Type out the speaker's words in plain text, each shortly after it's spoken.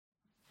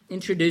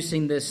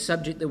introducing this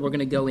subject that we're going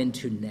to go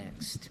into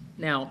next.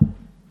 Now,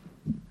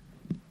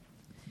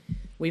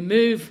 we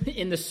move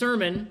in the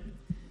sermon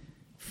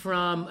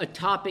from a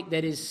topic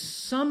that is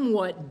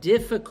somewhat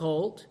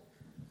difficult,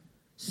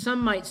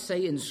 some might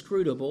say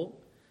inscrutable,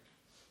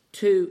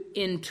 to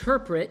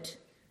interpret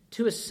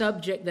to a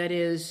subject that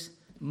is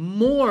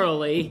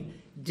morally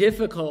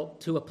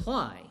difficult to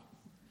apply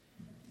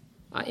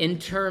in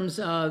terms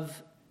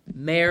of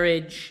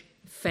marriage,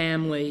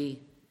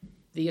 family,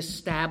 the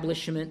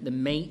establishment, the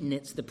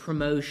maintenance, the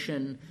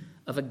promotion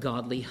of a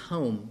godly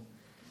home.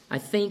 I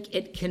think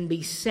it can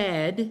be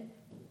said,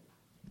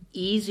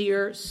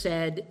 easier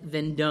said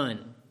than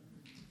done.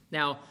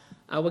 Now,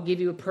 I will give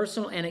you a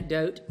personal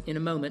anecdote in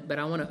a moment, but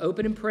I want to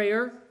open in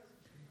prayer,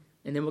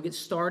 and then we'll get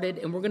started,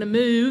 and we're going to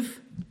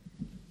move.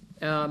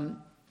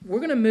 We're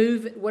going to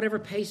move at whatever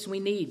pace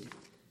we need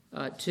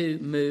to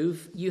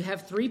move. You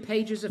have 3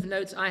 pages of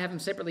notes. I have them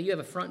separately. You have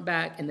a front,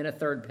 back, and then a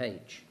third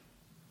page.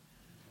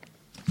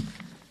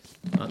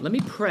 Let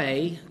me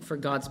pray for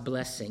God's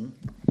blessing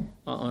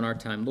on our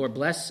time. Lord,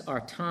 bless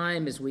our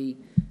time as we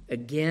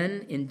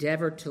again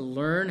endeavor to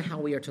learn how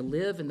we are to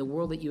live in the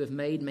world that you have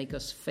made. Make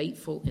us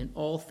faithful in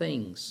all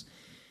things.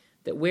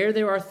 That where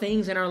there are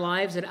things in our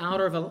lives that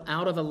are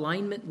out of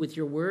alignment with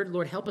your word,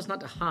 Lord, help us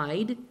not to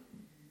hide,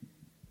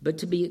 but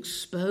to be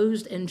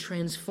exposed and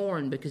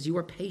transformed, because you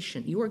are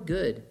patient, you are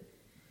good,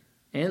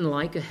 and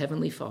like a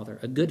heavenly Father,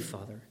 a good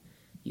Father,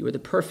 you are the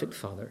perfect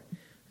Father.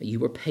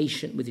 You are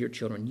patient with your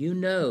children. You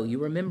know, you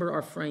remember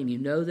our frame. You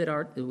know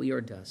that we are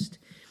dust.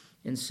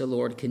 And so,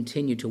 Lord,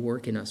 continue to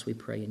work in us, we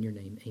pray in your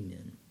name.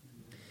 Amen.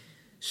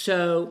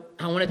 So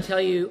I want to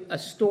tell you a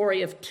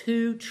story of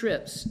 2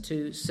 trips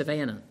to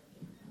Savannah.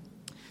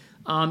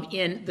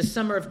 In the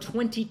summer of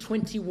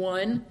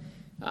 2021,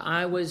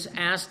 I was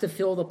asked to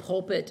fill the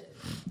pulpit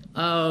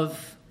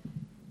of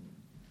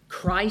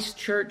Christ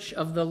Church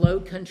of the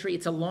Low Country.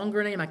 It's a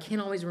longer name. I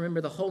can't always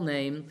remember the whole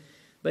name,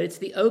 but it's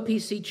the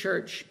OPC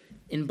Church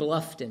in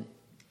Bluffton.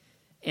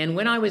 And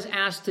when I was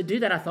asked to do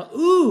that, I thought,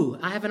 ooh,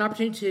 I have an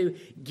opportunity to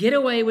get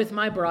away with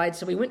my bride.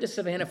 So we went to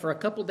Savannah for a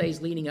couple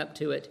days leading up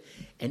to it,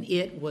 and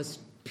it was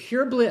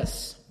pure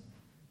bliss.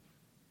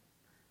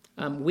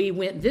 We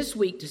went this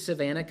week to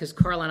Savannah because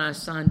Carla and I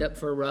signed up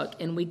for a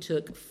ruck, and we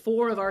took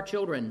 4 of our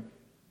children.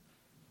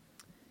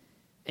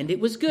 And it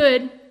was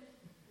good,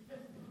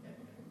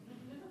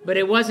 but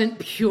it wasn't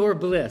pure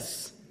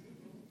bliss.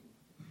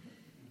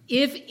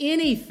 If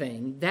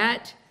anything,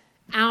 that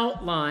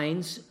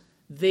outlines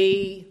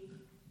the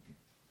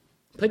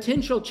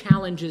potential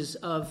challenges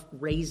of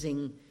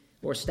raising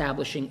or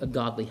establishing a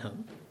godly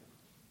home.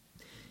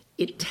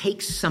 It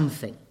takes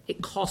something.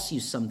 It costs you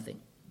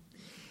something.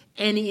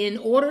 And in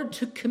order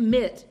to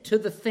commit to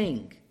the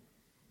thing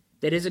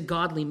that is a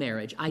godly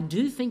marriage, I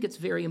do think it's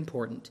very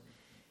important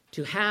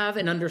to have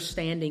an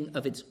understanding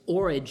of its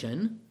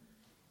origin,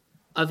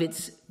 of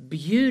its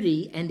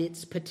beauty, and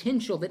its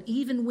potential, that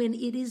even when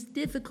it is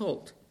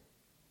difficult,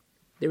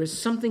 there is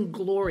something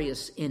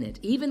glorious in it.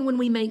 Even when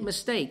we make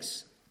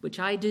mistakes, which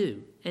I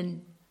do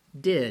and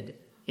did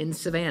in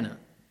Savannah,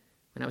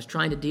 when I was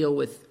trying to deal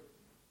with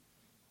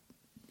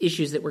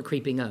issues that were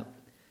creeping up.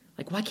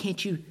 Like, why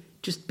can't you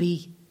just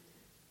be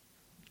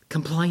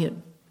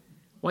compliant?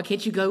 Why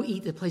can't you go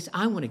eat the place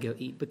I want to go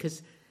eat?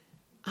 Because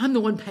I'm the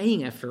one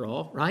paying after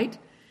all, right?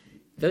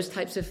 Those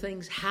types of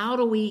things. How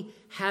do we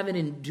have an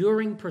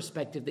enduring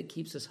perspective that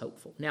keeps us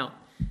hopeful? Now,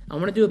 I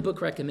want to do a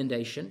book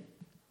recommendation.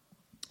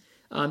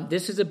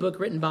 This is a book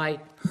written by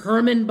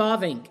Herman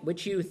Bavinck,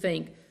 which you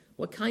think,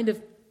 what kind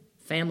of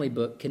family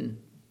book can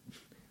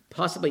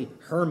possibly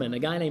Herman, a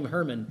guy named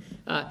Herman?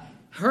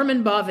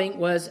 Herman Bavinck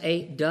was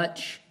a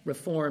Dutch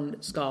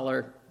Reformed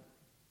scholar,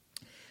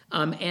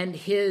 and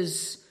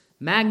his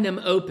magnum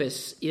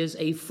opus is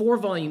a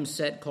 4-volume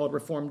set called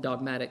Reformed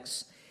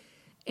Dogmatics,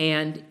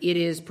 and it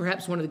is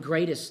perhaps one of the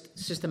greatest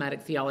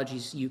systematic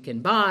theologies you can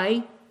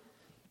buy.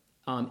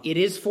 It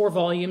is 4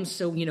 volumes,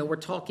 so we're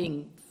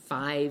talking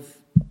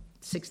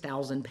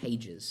 6,000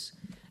 pages.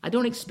 I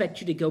don't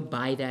expect you to go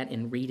buy that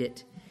and read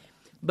it.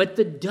 But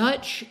the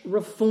Dutch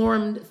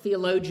Reformed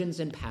theologians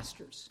and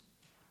pastors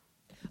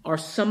are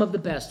some of the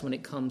best when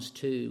it comes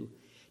to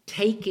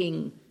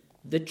taking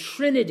the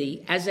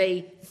Trinity as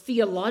a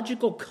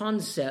theological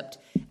concept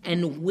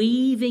and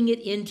weaving it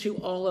into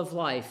all of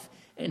life.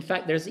 In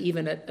fact, there's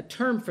even a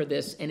term for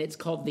this, and it's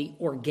called the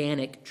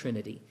organic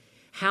Trinity.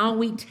 How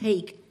we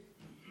take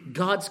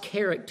God's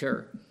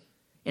character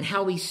and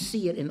how we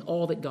see it in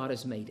all that God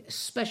has made,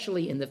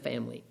 especially in the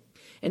family.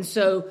 And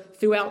so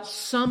throughout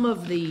some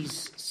of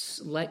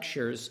these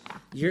lectures,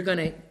 you're going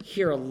to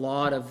hear a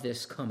lot of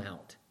this come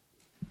out.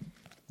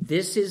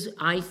 This is,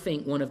 I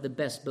think, one of the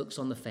best books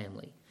on the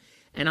family.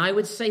 And I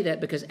would say that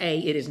because, A,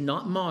 it is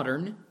not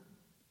modern,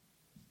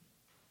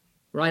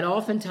 right?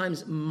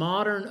 Oftentimes,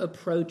 modern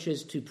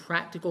approaches to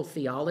practical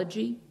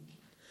theology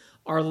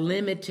are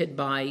limited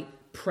by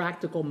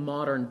practical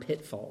modern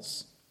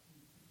pitfalls.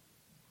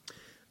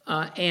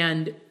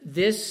 And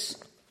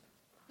this,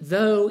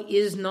 though,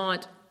 is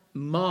not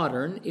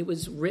modern. It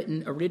was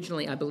written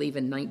originally, I believe,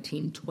 in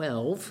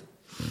 1912.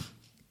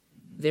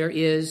 there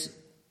is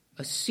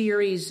a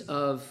series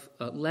of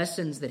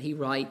lessons that he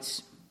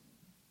writes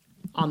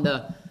on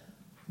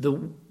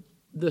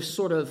the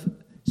sort of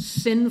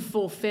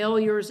sinful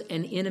failures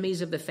and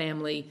enemies of the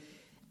family,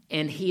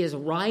 and he is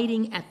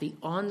writing at the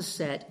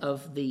onset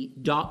of the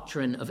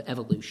doctrine of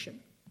evolution.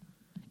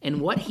 And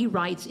what he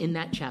writes in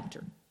that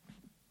chapter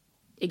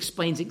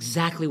explains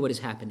exactly what is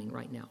happening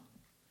right now.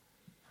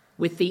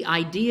 With the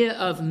idea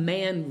of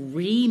man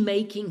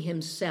remaking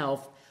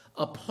himself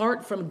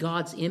apart from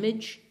God's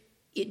image,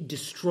 it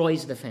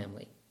destroys the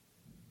family.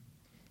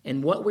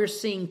 And what we're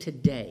seeing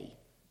today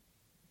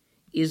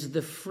is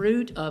the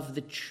fruit of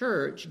the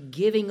church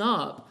giving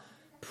up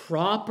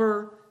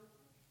proper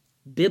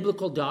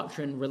biblical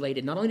doctrine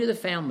related not only to the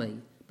family,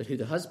 but who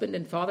the husband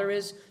and father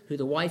is, who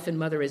the wife and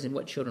mother is, and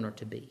what children are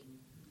to be.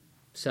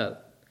 So,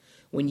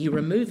 when you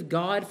remove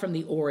God from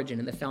the origin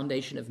and the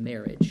foundation of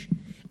marriage,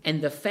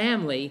 and the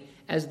family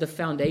as the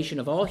foundation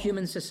of all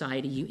human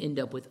society, you end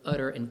up with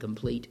utter and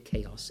complete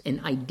chaos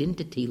and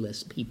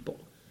identityless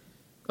people.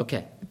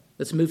 Okay,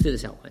 let's move through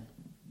this outline.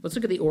 Let's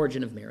look at the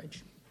origin of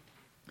marriage.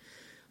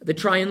 The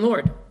Triune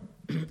Lord.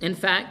 In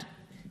fact,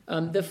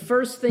 the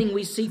first thing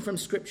we see from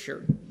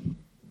Scripture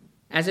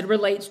as it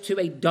relates to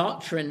a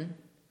doctrine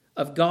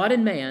of God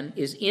and man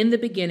is, in the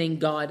beginning,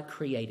 God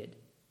created.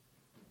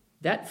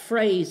 That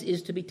phrase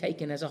is to be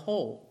taken as a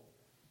whole.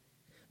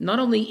 Not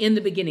only in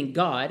the beginning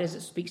God, as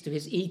it speaks to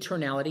his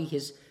eternality,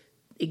 his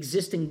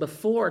existing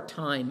before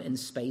time and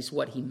space,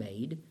 what he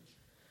made,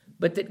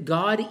 but that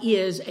God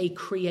is a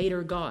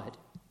creator God.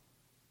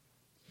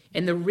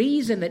 And the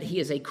reason that he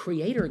is a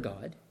creator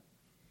God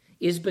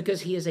is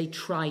because he is a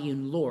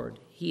triune Lord.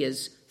 He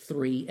is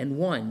 3 in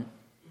 1.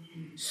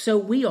 So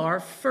we are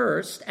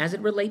first, as it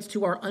relates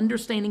to our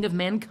understanding of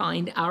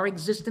mankind, our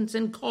existence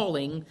and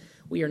calling,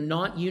 we are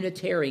not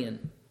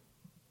Unitarian.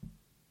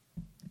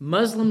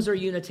 Muslims are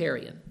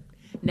Unitarian.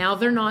 Now,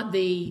 they're not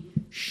the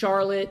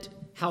Charlotte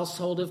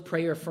household of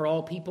prayer for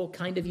all people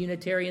kind of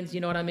Unitarians,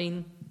 you know what I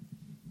mean?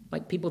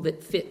 Like people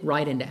that fit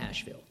right into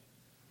Asheville.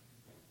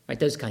 Right,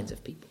 those kinds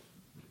of people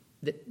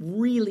that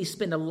really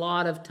spend a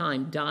lot of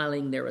time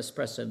dialing their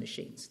espresso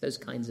machines. Those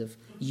kinds of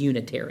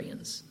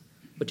Unitarians,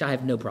 which I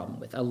have no problem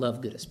with. I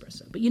love good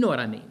espresso. But you know what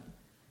I mean.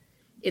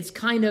 It's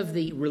kind of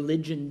the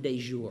religion du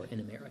jour in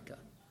America.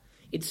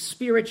 It's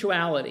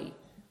spirituality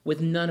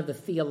with none of the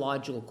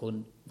theological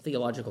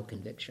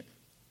conviction.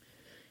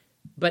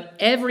 But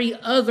every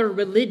other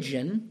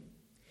religion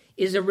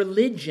is a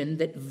religion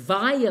that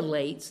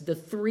violates the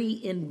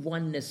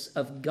 3-in-1-ness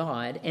of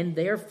God and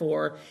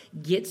therefore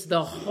gets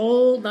the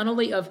whole, not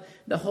only of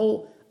the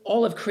whole,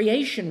 all of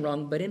creation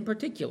wrong, but in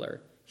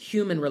particular,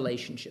 human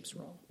relationships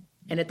wrong.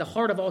 And at the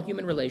heart of all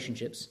human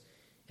relationships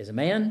is a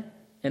man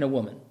and a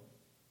woman.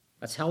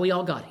 That's how we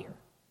all got here.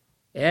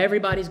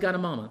 Everybody's got a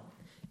mama.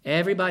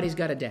 Everybody's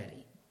got a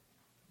daddy.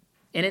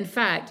 And in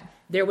fact,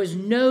 there was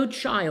no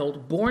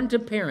child born to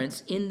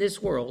parents in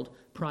this world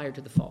prior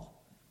to the fall.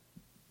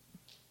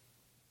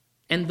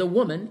 And the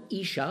woman,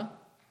 Isha,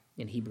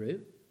 in Hebrew,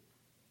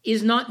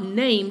 is not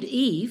named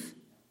Eve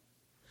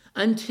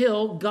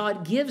until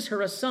God gives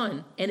her a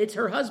son, and it's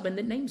her husband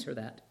that names her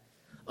that,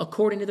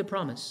 according to the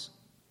promise.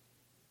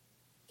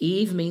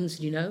 Eve means,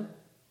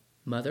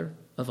 mother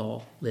of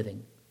all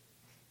living.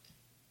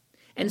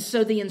 And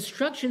so the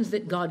instructions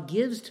that God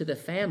gives to the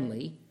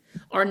family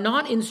are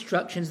not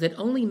instructions that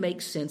only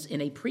make sense in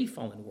a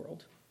pre-fallen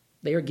world.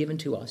 They are given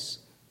to us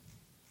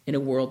in a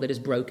world that is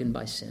broken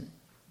by sin.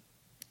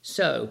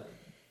 So,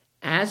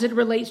 as it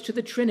relates to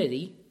the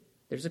Trinity,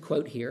 there's a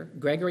quote here,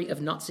 Gregory of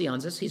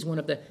Nazianzus, he's one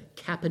of the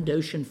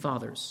Cappadocian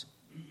fathers.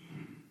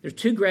 There's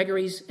 2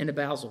 Gregorys and a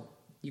Basil.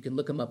 You can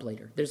look them up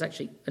later. There's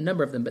actually a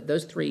number of them, but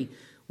those 3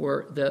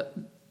 were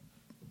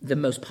the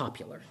most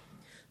popular.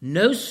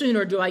 No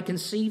sooner do I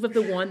conceive of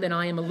the one than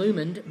I am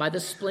illumined by the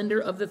splendor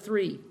of the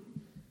 3.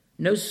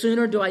 No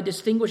sooner do I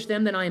distinguish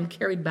them than I am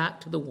carried back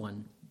to the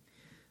one.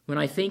 When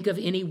I think of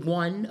any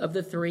one of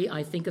the 3,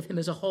 I think of him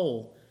as a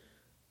whole,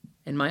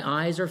 and my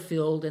eyes are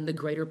filled, and the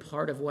greater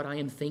part of what I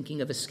am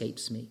thinking of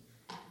escapes me.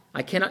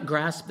 I cannot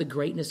grasp the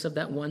greatness of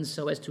that one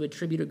so as to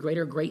attribute a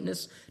greater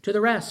greatness to the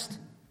rest.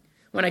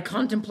 When I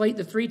contemplate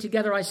the 3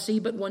 together, I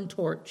see but one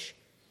torch,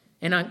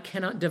 and I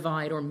cannot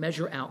divide or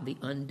measure out the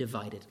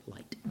undivided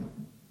light.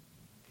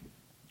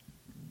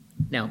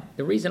 Now,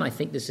 the reason I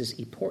think this is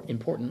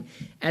important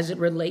as it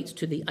relates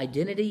to the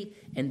identity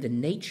and the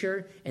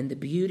nature and the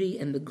beauty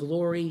and the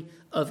glory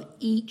of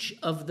each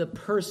of the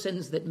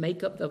persons that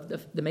make up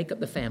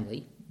the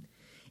family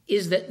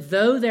is that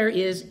though there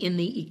is in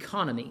the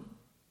economy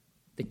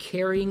the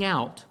carrying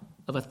out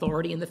of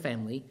authority in the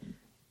family,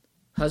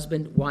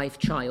 husband, wife,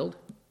 child,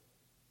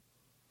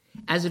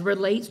 as it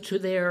relates to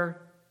their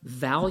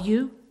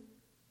value,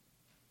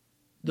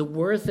 the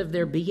worth of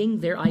their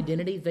being, their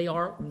identity, they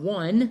are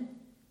one,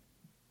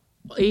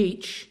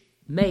 each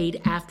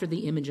made after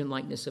the image and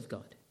likeness of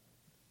God.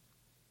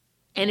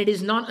 And it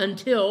is not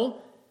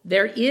until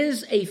there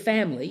is a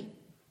family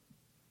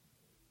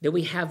that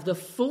we have the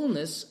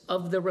fullness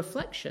of the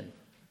reflection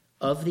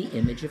of the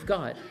image of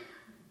God.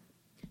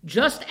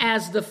 Just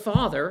as the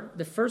Father,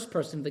 the first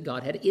person of the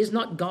Godhead, is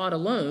not God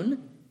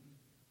alone,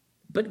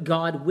 but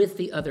God with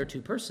the other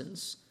two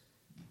persons,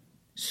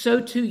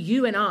 so to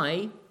you and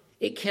I,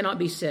 it cannot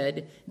be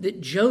said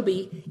that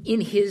Joby,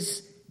 in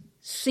his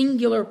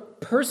singular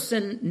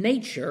person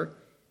nature,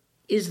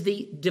 is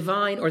the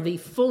divine or the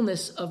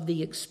fullness of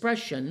the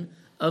expression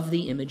of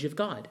the image of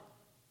God.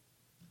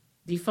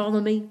 Do you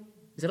follow me?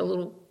 Is that a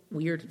little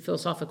weird,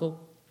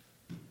 philosophical?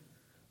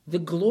 The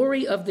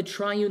glory of the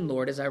Triune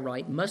Lord, as I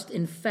write, must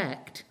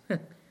infect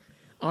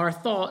our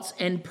thoughts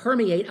and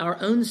permeate our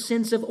own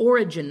sense of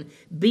origin,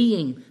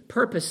 being,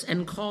 purpose,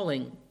 and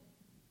calling.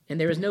 And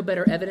there is no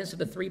better evidence of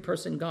the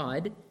three-person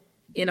God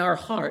in our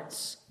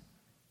hearts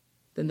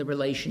than the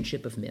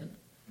relationship of men.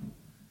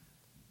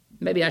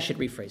 Maybe I should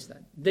rephrase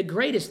that. The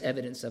greatest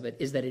evidence of it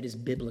is that it is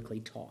biblically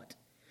taught.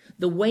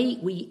 The way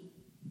we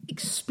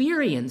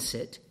experience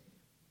it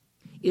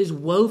is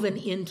woven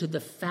into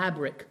the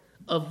fabric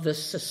of the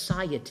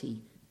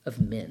society of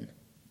men.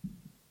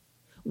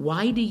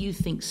 Why do you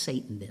think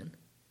Satan then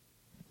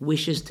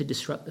wishes to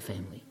disrupt the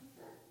family?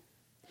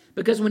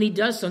 Because when he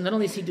does so, not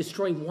only does he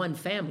destroy one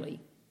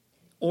family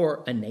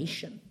or a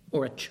nation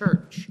or a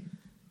church,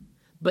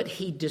 but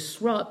he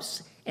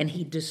disrupts and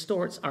he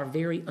distorts our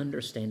very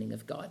understanding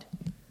of God.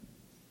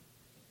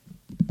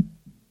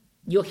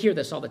 You'll hear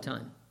this all the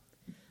time.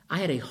 I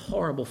had a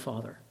horrible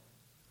father,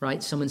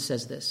 right? Someone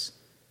says this.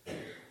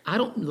 I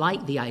don't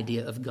like the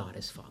idea of God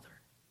as Father.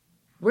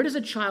 Where does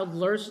a child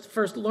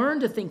first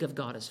learn to think of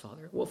God as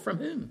Father? Well, from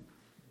whom?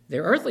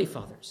 Their earthly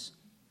fathers.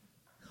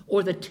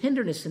 Or the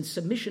tenderness and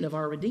submission of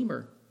our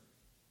Redeemer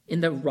in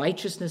the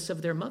righteousness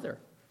of their mother.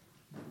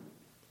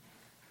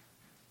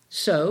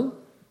 So,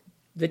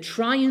 the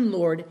Triune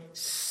Lord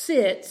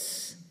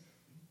sits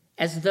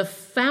as the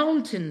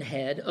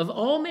fountainhead of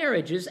all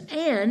marriages,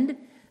 and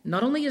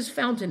not only as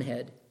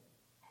fountainhead,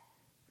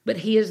 but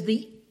he is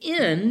the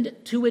end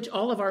to which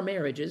all of our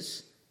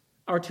marriages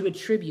are to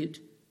attribute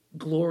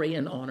glory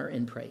and honor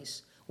and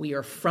praise. We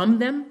are from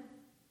them,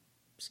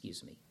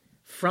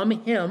 from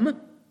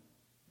him,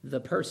 the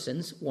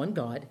persons, one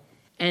God,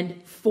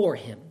 and for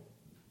him.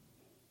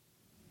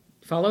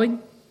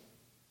 Following?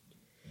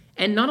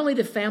 And not only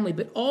the family,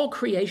 but all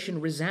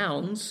creation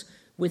resounds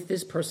with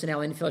this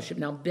personality and fellowship.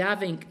 Now,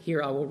 Bavinck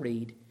here I will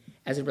read,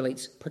 as it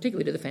relates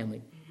particularly to the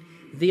family.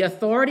 The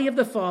authority of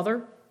the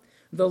father,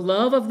 the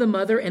love of the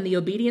mother, and the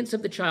obedience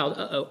of the child.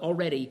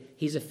 Already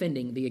he's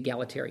offending the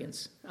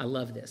egalitarians. I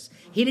love this.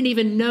 He didn't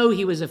even know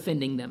he was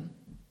offending them.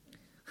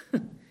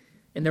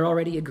 And they're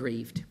already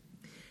aggrieved.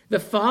 The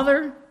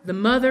father, the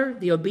mother,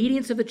 the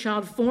obedience of the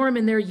child form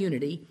in their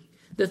unity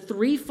the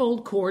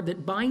threefold cord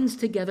that binds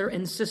together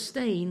and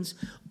sustains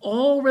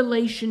all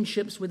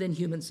relationships within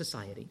human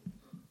society.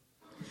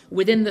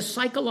 Within the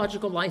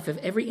psychological life of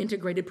every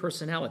integrated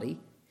personality,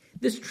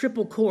 this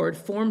triple cord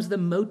forms the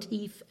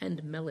motif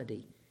and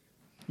melody.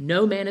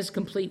 No man is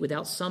complete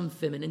without some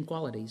feminine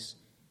qualities.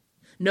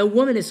 No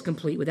woman is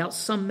complete without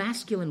some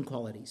masculine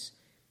qualities.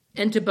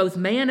 And to both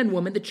man and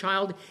woman, the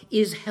child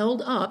is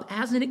held up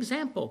as an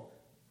example,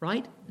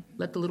 right?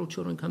 Let the little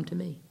children come to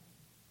me.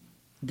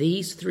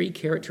 These three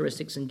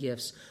characteristics and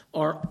gifts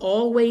are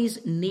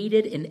always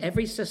needed in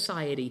every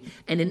society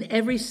and in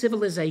every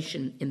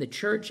civilization, in the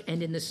church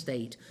and in the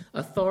state.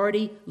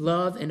 Authority,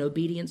 love, and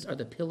obedience are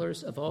the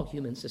pillars of all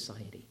human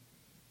society.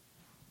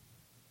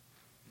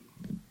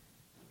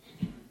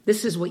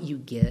 This is what you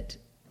get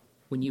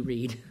when you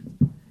read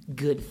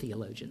good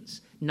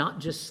theologians. Not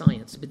just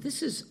science, but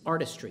this is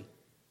artistry.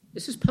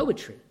 This is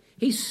poetry.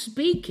 He's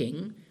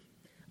speaking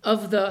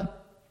of the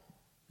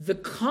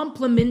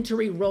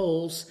complementary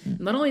roles,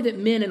 not only that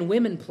men and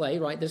women play,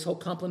 right, this whole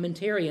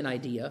complementarian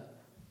idea,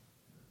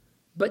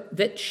 but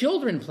that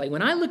children play.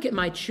 When I look at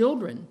my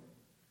children,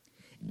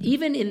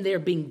 even in their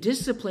being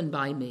disciplined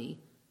by me,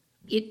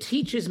 it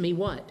teaches me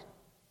what?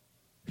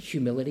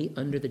 Humility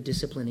under the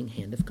disciplining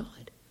hand of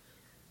God.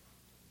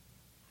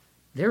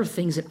 There are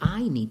things that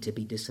I need to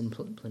be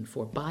disciplined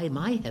for by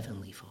my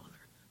Heavenly Father.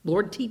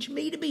 Lord, teach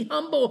me to be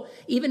humble,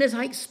 even as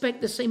I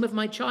expect the same of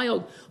my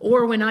child.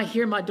 Or when I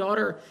hear my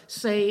daughter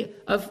say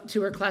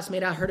to her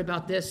classmate, I heard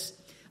about this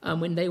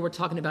when they were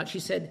talking about,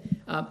 she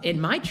said, in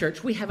my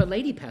church, we have a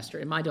lady pastor.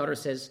 And my daughter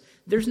says,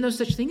 there's no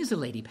such thing as a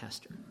lady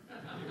pastor.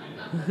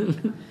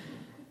 I'm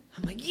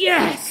like,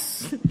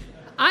 yes!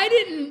 I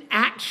didn't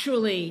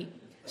actually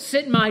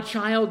sit my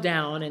child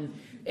down and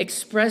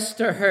express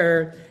to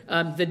her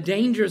the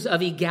dangers of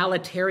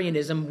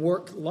egalitarianism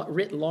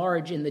writ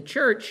large in the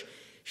church.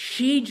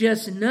 She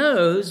just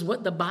knows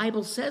what the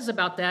Bible says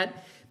about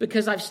that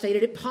because I've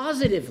stated it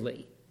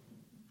positively.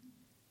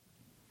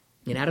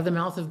 And out of the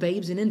mouth of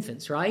babes and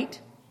infants, right?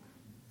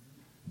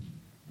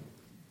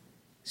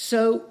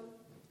 So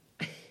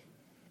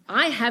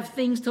I have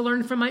things to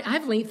learn from my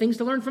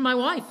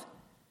wife.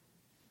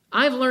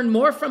 I've learned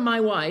more from my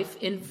wife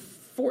in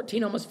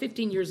 14, almost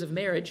 15 years of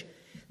marriage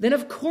than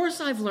of course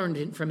I've learned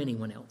it from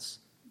anyone else.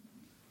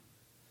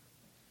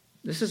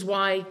 This is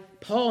why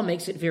Paul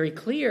makes it very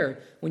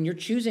clear when you're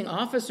choosing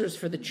officers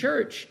for the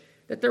church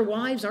that their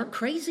wives aren't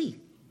crazy.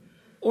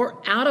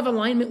 or out of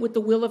alignment with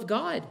the will of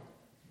God.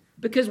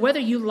 Because whether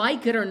you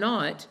like it or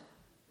not,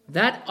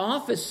 that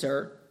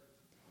officer,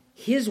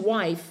 his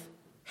wife,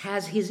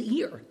 has his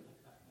ear.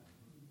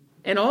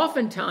 And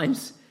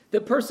oftentimes,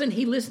 the person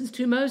he listens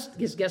to most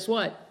is, guess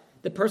what?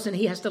 The person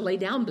he has to lay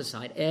down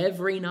beside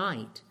every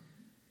night.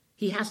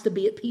 He has to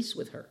be at peace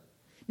with her.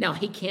 Now,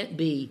 he can't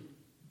be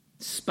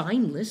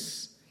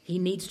spineless. He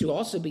needs to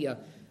also be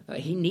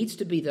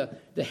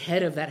the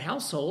head of that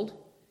household.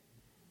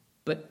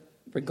 But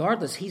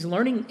regardless, he's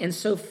learning, and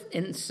so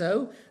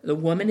the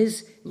woman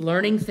is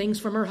learning things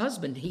from her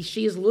husband.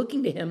 She is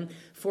looking to him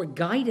for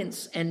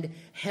guidance and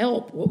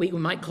help, what we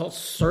might call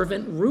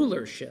servant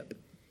rulership.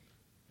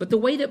 But the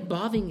way that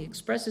Bavinck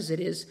expresses it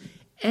is,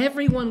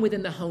 everyone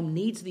within the home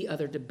needs the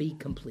other to be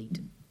complete.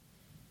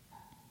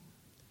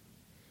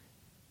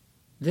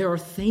 There are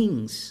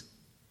things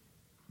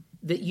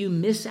that you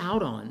miss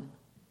out on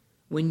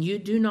when you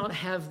do not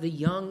have the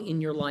young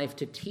in your life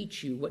to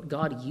teach you what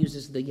God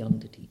uses the young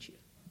to teach you.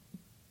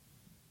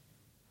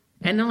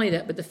 And not only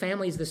that, but the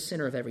family is the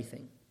center of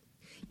everything.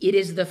 It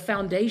is the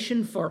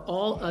foundation for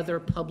all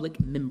other public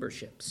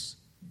memberships.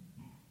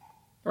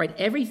 All right,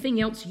 everything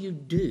else you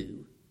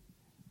do,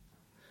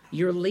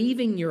 you're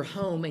leaving your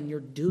home and you're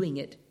doing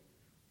it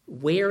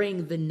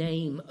wearing the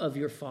name of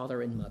your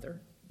father and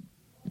mother,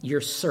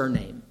 your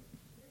surname,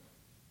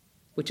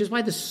 which is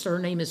why the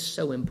surname is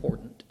so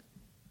important.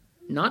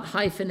 Not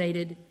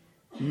hyphenated,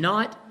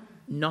 not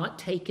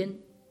taken,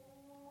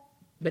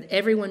 but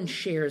everyone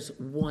shares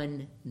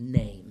one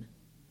name,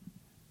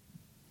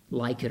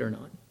 like it or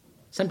not.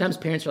 Sometimes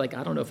parents are like,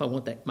 I don't know if I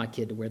want my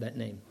kid to wear that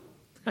name.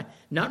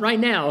 Not right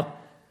now.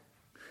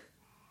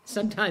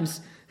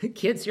 Sometimes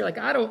kids are like,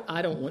 I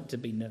don't want to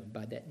be known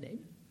by that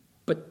name.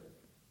 But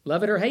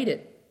love it or hate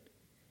it,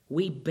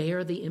 we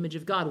bear the image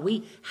of God.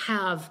 We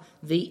have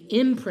the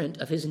imprint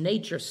of his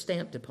nature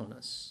stamped upon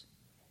us.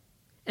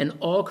 And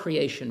all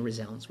creation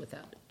resounds with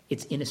that.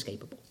 It's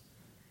inescapable.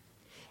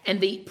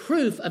 And the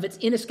proof of its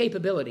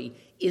inescapability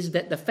is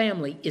that the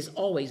family is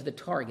always the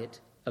target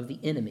of the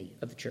enemy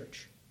of the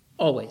church.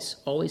 Always,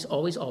 always,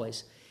 always,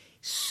 always.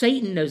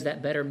 Satan knows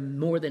that better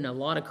more than a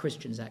lot of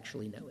Christians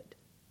actually know it.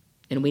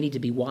 And we need to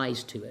be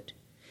wise to it.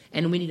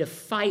 And we need to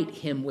fight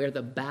him where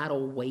the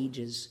battle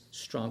wages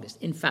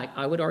strongest. In fact,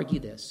 I would argue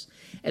this.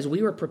 As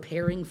we were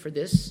preparing for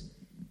this,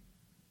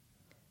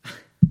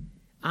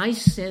 I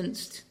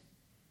sensed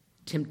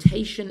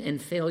temptation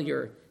and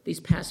failure these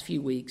past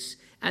few weeks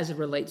as it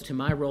relates to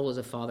my role as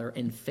a father,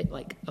 and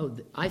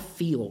I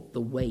feel the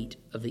weight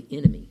of the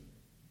enemy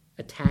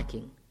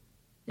attacking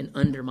and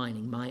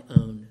undermining my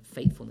own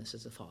faithfulness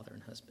as a father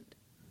and husband.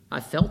 I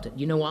felt it.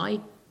 You know why?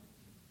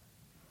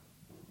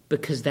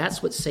 Because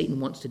that's what Satan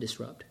wants to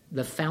disrupt,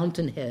 the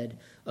fountainhead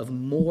of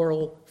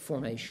moral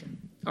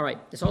formation. All right,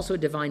 it's also a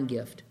divine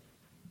gift.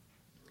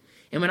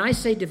 And when I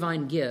say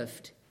divine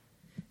gift,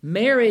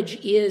 marriage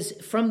is,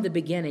 from the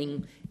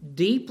beginning,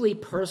 deeply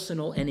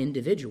personal and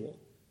individual.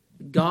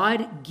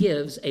 God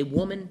gives a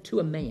woman to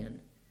a man.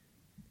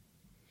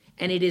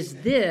 And it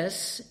is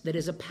this that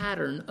is a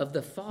pattern of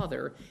the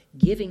Father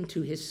giving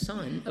to his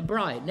Son a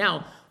bride.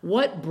 Now,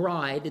 what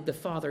bride did the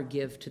Father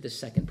give to the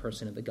second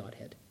person of the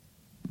Godhead?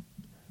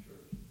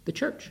 The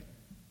church.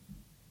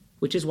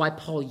 Which is why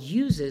Paul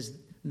uses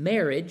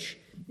marriage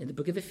in the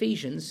book of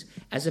Ephesians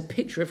as a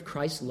picture of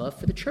Christ's love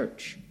for the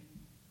church.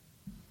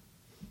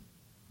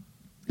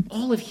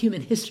 All of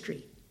human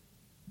history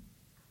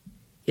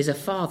is a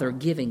father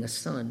giving a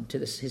son to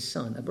his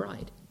son, a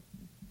bride.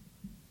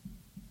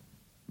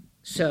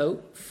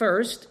 So,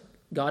 first,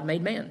 God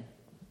made man.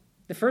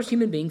 The first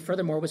human being,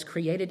 furthermore, was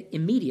created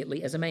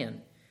immediately as a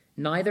man,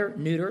 neither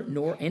neuter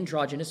nor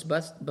androgynous,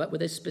 but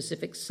with a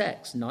specific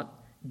sex,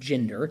 not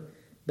gender,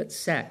 but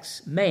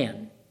sex,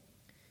 man.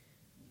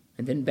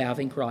 And then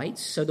Bavinck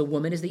writes, so the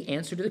woman is the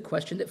answer to the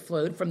question that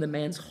flowed from the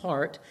man's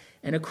heart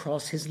and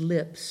across his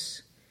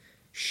lips.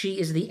 She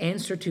is the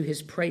answer to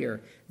his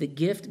prayer, the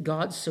gift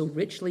God so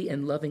richly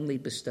and lovingly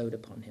bestowed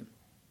upon him.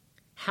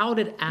 How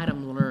did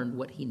Adam learn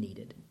what he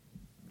needed?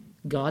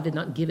 God did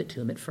not give it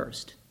to him at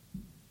first.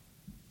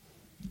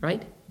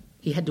 Right?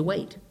 He had to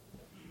wait.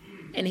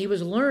 And he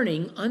was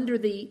learning under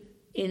the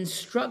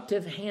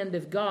instructive hand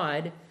of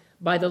God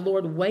by the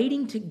Lord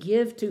waiting to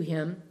give to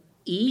him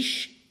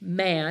ish,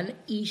 man,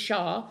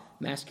 isha,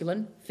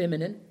 masculine,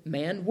 feminine,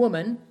 man,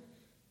 woman.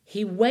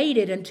 He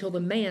waited until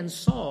the man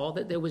saw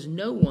that there was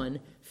no one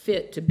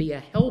fit to be a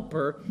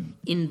helper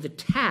in the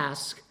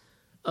task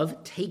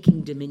of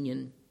taking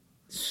dominion,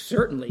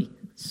 certainly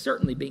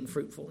being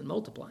fruitful and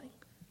multiplying.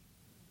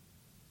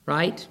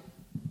 Right?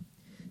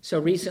 So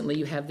recently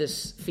you have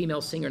this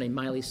female singer named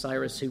Miley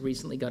Cyrus who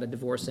recently got a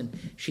divorce, and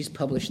she's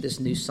published this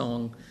new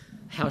song,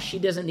 how she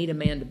doesn't need a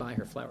man to buy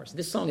her flowers.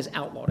 This song is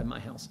outlawed in my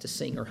house to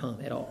sing or hum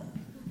at all.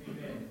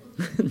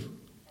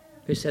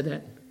 Who said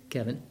that?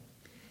 Kevin.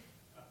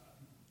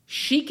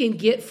 She can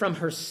get from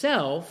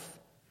herself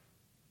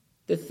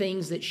the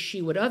things that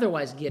she would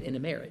otherwise get in a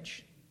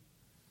marriage.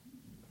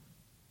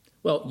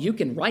 Well, you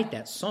can write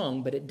that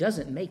song, but it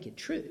doesn't make it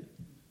true.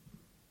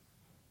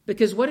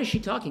 Because what is she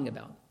talking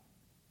about?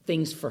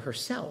 things for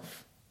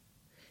herself.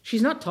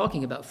 She's not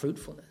talking about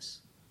fruitfulness.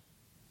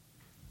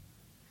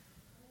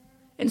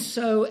 And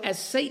so as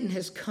Satan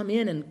has come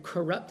in and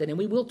corrupted, and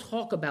we will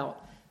talk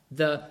about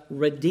the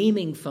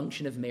redeeming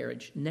function of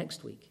marriage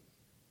next week.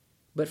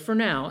 But for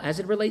now, as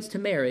it relates to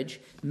marriage,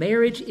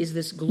 marriage is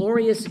this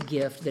glorious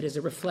gift that is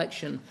a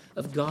reflection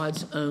of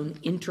God's own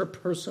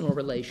interpersonal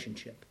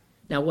relationship.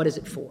 Now, what is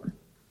it for?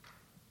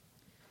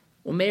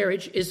 Well,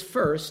 marriage is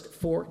first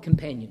for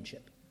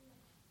companionship.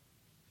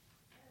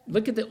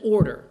 Look at the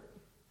order.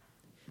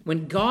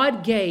 When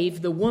God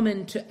gave the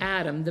woman to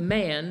Adam, the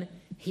man,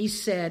 he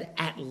said,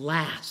 "At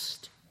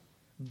last,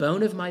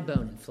 bone of my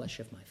bone and flesh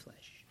of my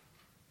flesh."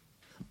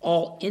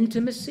 All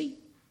intimacy,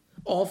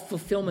 all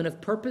fulfillment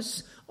of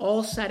purpose,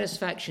 all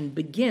satisfaction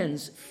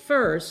begins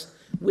first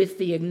with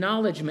the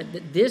acknowledgement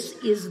that this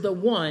is the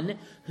one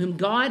whom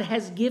God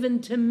has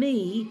given to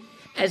me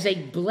as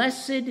a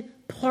blessed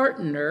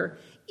partner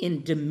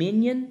in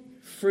dominion,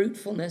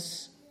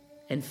 fruitfulness,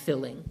 and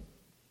filling,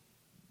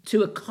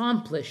 to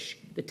accomplish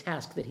the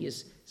task that he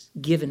has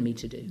given me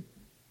to do.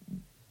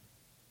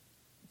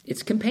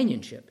 It's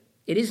companionship.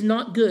 It is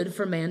not good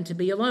for man to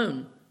be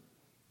alone.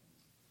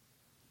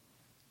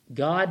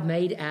 God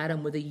made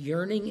Adam with a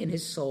yearning in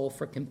his soul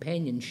for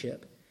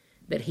companionship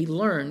that he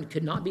learned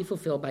could not be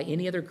fulfilled by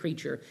any other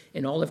creature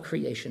in all of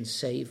creation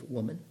save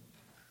woman.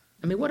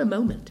 I mean, what a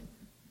moment.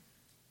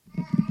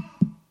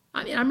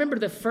 I remember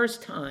the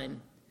first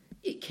time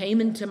it came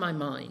into my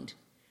mind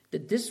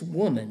that this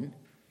woman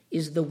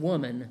is the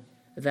woman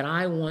that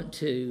I want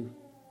to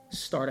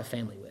start a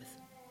family with.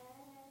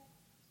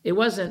 It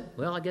wasn't,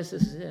 well, I guess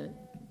this is it.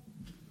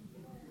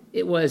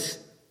 It was,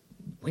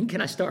 when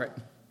can I start?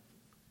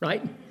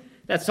 Right?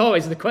 That's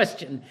always the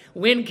question.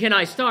 When can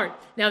I start?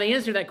 Now, the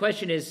answer to that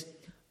question is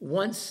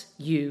once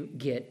you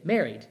get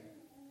married.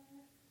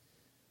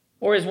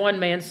 Or as one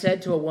man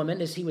said to a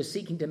woman as he was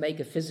seeking to make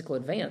a physical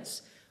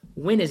advance,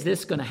 when is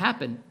this going to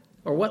happen?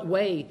 Or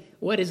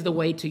what is the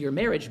way to your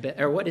marriage bed?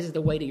 Or what is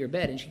the way to your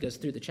bed? And she goes,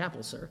 through the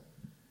chapel, sir.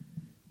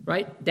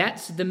 Right?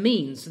 That's the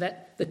means.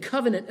 That the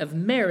covenant of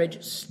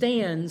marriage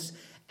stands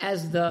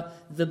as the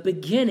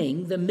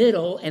beginning, the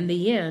middle, and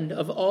the end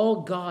of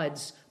all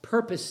God's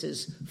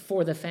purposes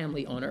for the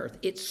family on earth.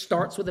 It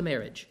starts with a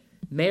marriage.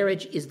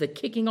 Marriage is the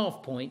kicking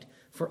off point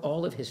for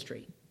all of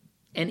history.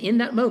 And in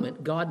that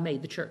moment, God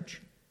made the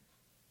church.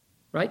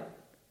 Right?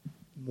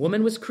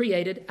 Woman was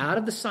created out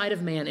of the side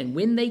of man, and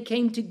when they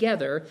came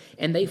together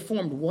and they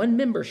formed one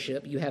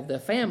membership, you have the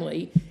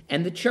family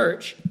and the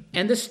church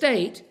and the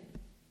state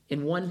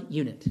in one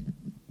unit.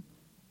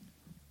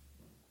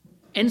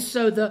 And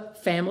so the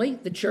family,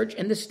 the church,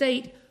 and the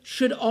state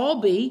should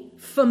all be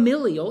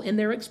familial in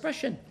their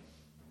expression.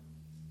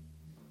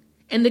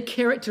 And the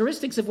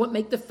characteristics of what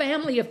make the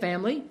family a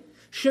family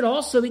should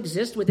also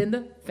exist within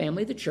the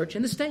family, the church,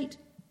 and the state,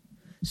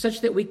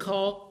 such that we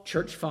call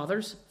church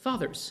fathers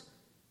fathers.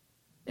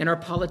 And our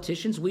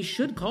politicians, we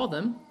should call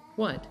them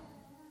what?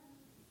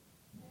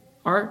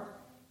 Our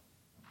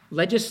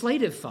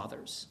legislative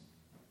fathers.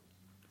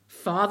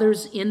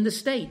 Fathers in the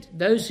state.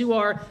 Those who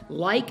are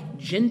like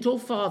gentle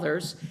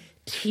fathers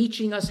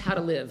teaching us how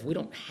to live. We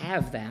don't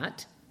have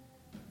that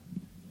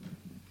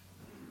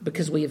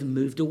because we have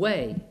moved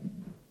away.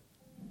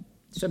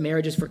 So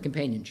marriage is for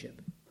companionship.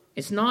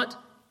 It's not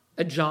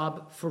a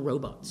job for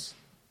robots.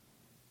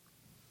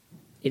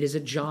 It is a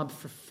job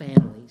for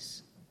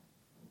families.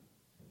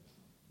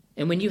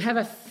 And when you have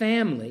a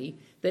family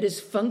that is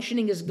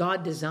functioning as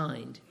God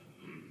designed,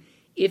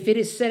 if it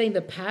is setting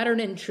the pattern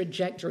and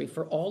trajectory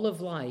for all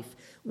of life,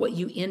 what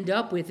you end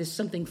up with is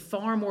something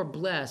far more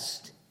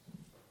blessed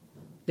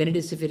than it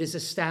is if it is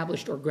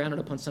established or grounded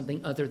upon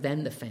something other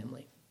than the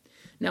family.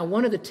 Now,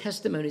 one of the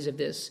testimonies of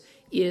this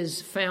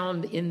is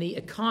found in the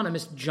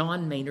economist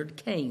John Maynard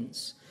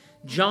Keynes.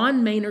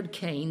 John Maynard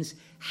Keynes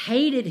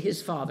hated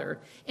his father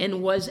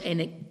and was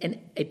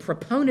a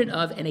proponent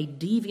of and a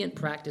deviant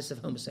practice of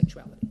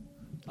homosexuality.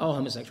 All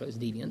homosexuality is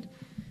deviant.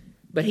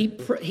 But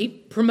he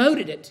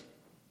promoted it.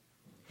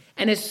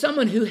 And as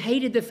someone who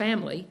hated the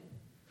family,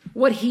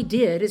 what he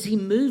did is he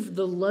moved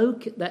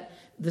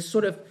the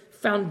sort of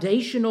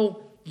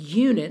foundational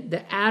unit,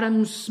 the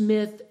Adam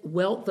Smith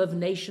wealth of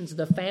nations.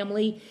 The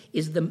family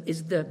is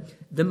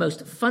the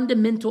most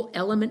fundamental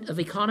element of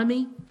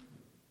economy.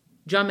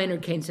 John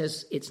Maynard Keynes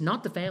says it's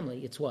not the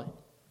family, it's what?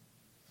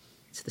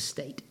 It's the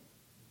state.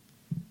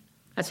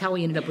 That's how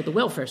we ended up with the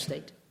welfare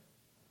state.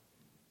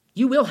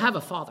 You will have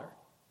a father.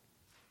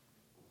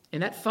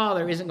 And that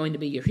father isn't going to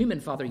be your human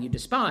father you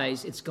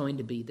despise. It's going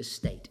to be the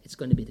state. It's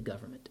going to be the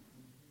government.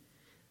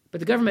 But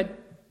the government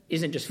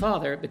isn't just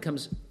father. It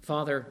becomes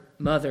father,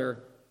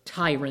 mother,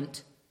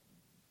 tyrant,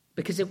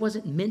 because it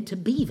wasn't meant to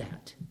be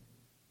that.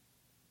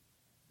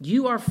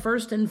 You are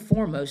first and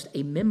foremost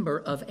a member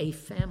of a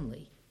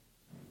family.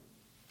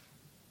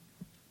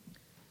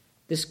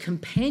 This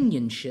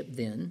companionship,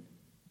 then,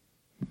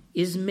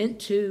 is meant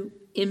to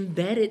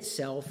embed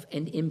itself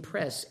and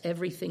impress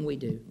everything we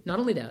do. Not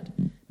only that,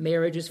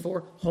 marriage is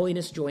for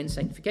holiness, joy, and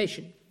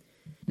sanctification.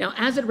 Now,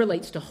 as it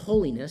relates to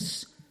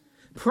holiness,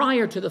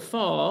 prior to the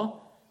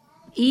fall,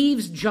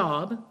 Eve's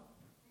job,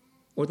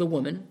 or the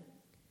woman,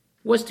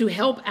 was to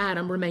help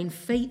Adam remain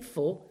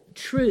faithful,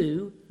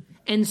 true,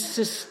 and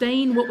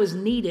sustain what was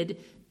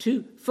needed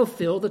to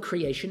fulfill the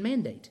creation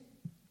mandate.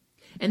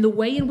 And the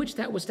way in which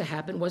that was to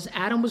happen was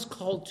Adam was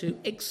called to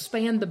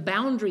expand the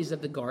boundaries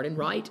of the garden,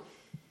 right?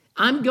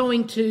 I'm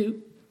going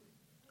to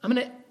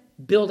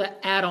build an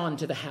add-on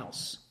to the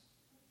house.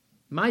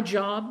 My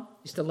job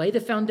is to lay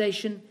the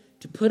foundation,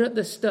 to put up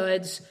the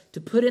studs,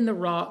 to put in the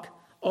rock,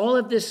 all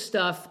of this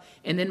stuff,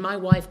 and then my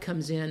wife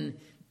comes in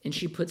and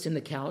she puts in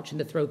the couch and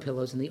the throw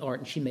pillows and the art,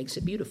 and she makes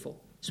it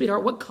beautiful.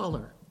 Sweetheart, what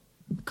color?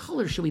 What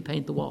color should we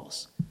paint the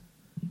walls?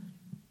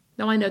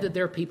 Now, I know that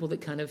there are people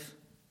that kind of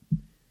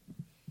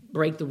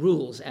break the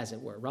rules, as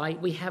it were,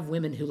 right? We have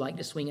women who like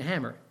to swing a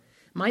hammer.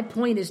 My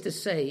point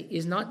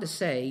is not to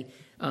say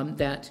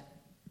that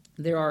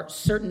there are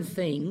certain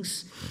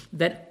things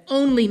that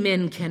only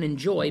men can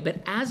enjoy,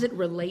 but as it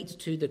relates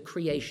to the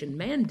creation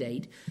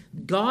mandate,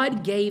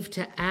 God gave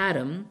to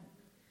Adam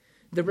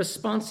the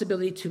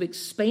responsibility to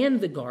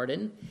expand the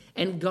garden,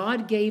 and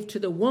God gave to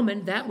the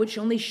woman that which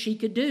only she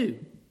could do,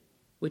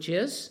 which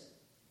is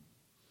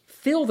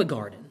fill the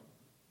garden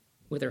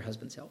with her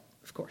husband's help,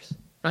 of course,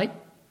 right?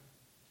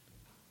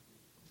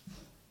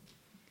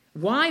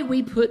 Why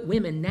we put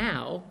women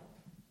now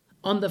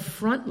on the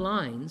front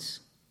lines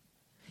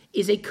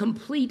is a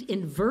complete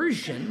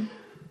inversion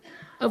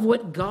of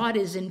what God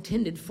has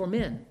intended for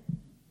men.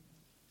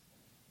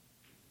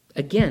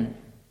 Again,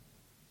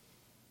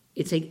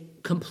 it's a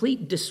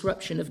complete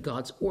disruption of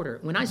God's order.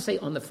 When I say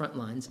on the front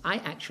lines, I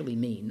actually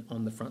mean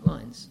on the front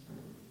lines.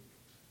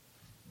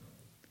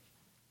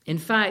 In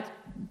fact,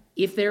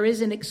 if there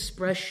is an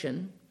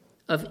expression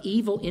of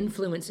evil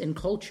influence in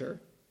culture,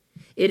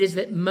 it is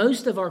that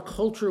most of our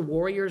culture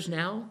warriors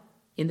now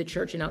in the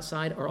church and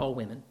outside are all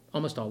women,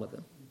 almost all of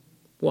them.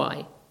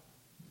 Why?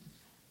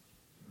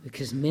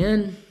 Because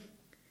men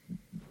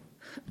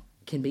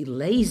can be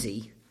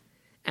lazy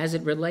as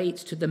it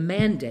relates to the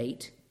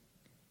mandate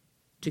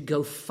to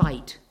go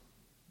fight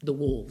the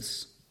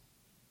wolves,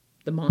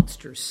 the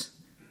monsters,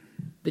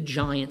 the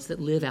giants that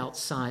live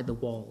outside the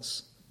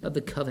walls of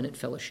the covenant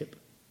fellowship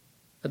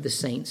of the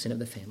saints and of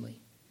the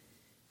family.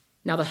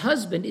 Now, the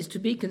husband is to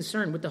be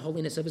concerned with the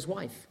holiness of his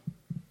wife,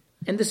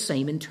 and the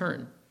same in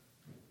turn,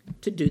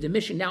 to do the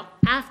mission. Now,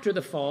 after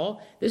the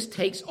fall, this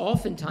takes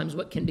oftentimes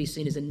what can be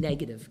seen as a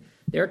negative.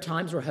 There are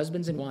times where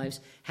husbands and wives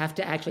have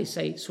to actually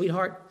say,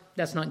 sweetheart,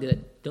 that's not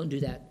good. Don't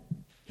do that.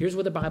 Here's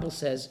what the Bible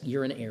says.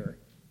 You're in error.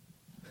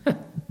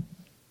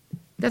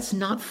 That's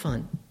not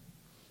fun.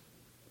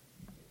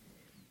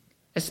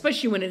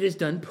 Especially when it is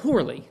done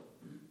poorly.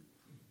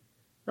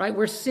 Right?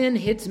 Where sin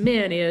hits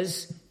men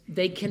is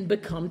they can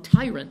become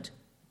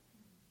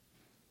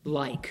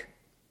tyrant-like.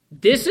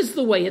 This is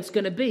the way it's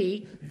going to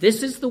be.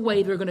 This is the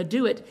way they're going to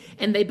do it.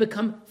 And they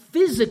become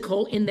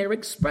physical in their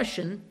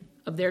expression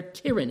of their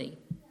tyranny.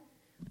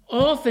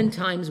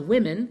 Oftentimes,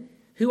 women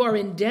who are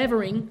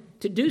endeavoring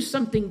to do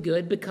something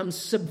good become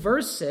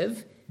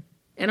subversive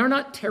and are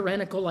not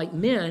tyrannical like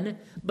men,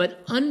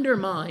 but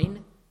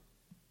undermine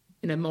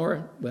in a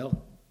more,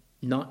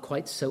 not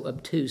quite so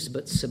obtuse,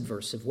 but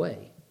subversive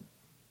way.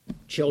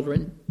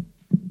 Children,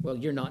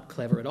 you're not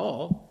clever at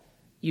all.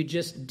 You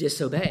just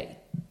disobey.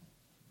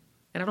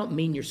 And I don't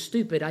mean you're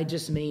stupid. I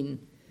just mean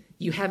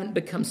you haven't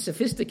become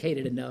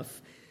sophisticated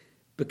enough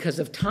because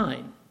of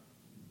time.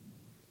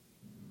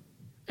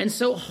 And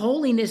so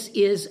holiness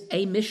is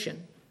a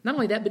mission. Not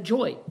only that, but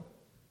joy.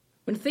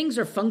 When things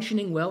are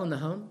functioning well in the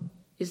home,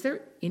 is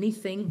there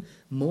anything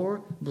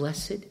more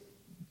blessed?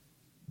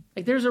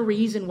 Like, there's a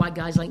reason why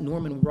guys like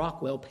Norman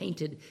Rockwell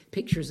painted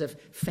pictures of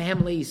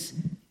families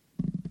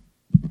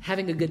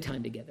having a good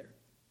time together.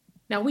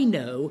 Now, we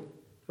know,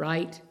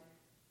 right,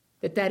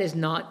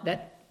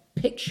 that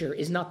picture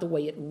is not the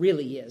way it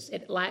really is.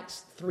 It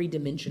lacks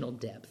three-dimensional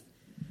depth,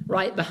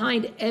 right?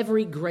 Behind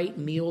every great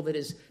meal that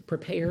is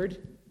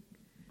prepared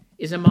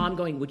is a mom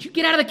going, would you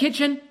get out of the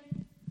kitchen?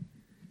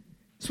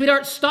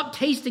 Sweetheart, stop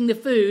tasting the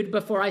food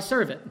before I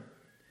serve it.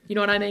 You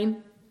know what I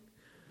mean?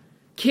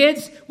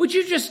 Kids, would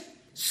you just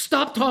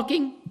stop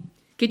talking?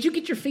 Could you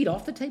get your feet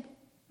off the table?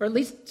 Or at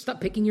least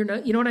stop picking your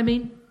nose? You know what I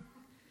mean?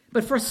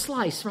 But for a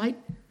slice, right?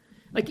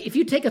 Like, if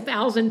you take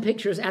 1,000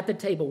 pictures at the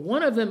table,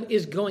 one of them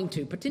is going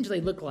to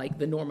potentially look like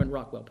the Norman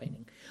Rockwell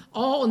painting.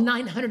 All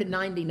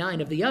 999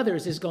 of the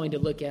others is going to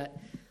look at,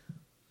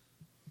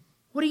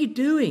 what are you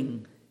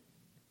doing?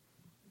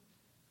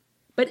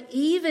 But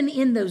even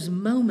in those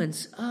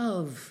moments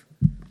of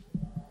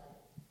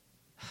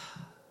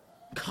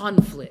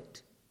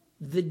conflict,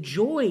 the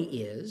joy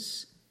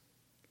is,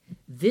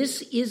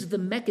 this is the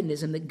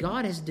mechanism that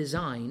God has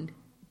designed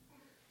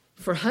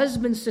for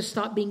husbands to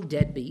stop being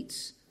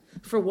deadbeats,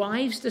 for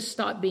wives to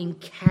stop being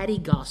catty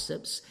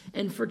gossips,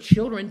 and for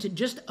children to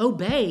just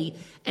obey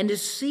and to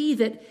see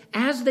that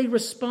as they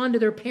respond to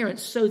their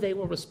parents, so they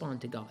will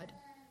respond to God.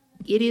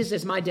 It is,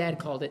 as my dad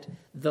called it,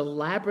 the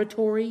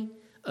laboratory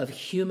of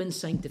human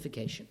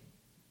sanctification.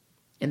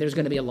 And there's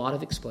going to be a lot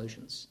of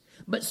explosions.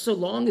 But so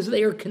long as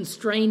they are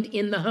constrained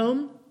in the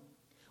home,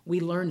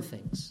 we learn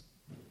things.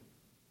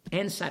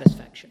 and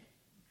satisfaction.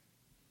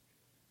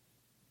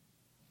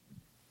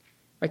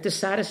 Right? The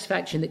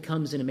satisfaction that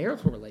comes in a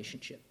marital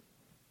relationship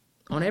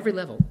on every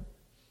level.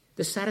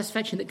 The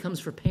satisfaction that comes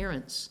for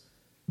parents,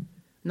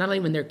 not only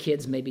when their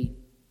kids maybe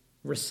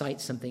recite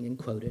something and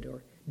quote it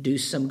or do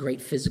some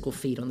great physical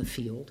feat on the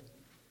field,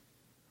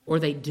 or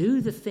they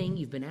do the thing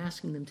you've been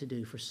asking them to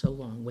do for so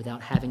long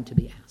without having to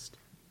be asked.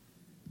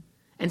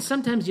 And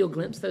sometimes you'll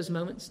glimpse those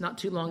moments. Not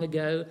too long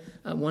ago,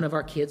 one of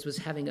our kids was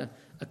having a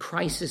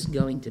crisis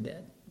going to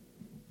bed,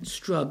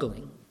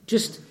 struggling,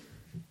 just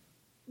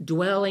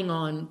dwelling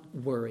on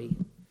worry.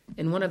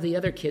 And one of the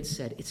other kids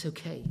said, "It's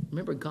okay.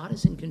 Remember, God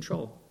is in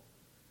control."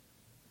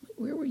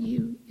 "Where were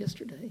you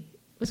yesterday?"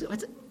 What's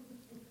it?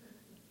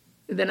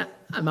 And then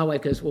my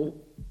wife goes, "Well,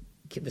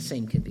 the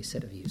same can be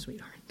said of you,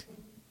 sweetheart."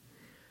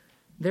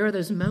 There are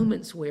those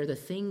moments where the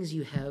things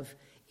you have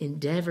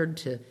endeavored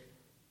to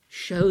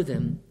show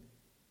them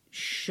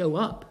show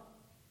up.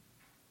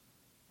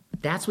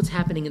 That's what's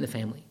happening in the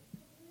family.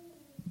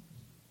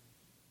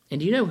 And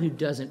do you know who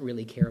doesn't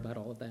really care about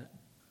all of that?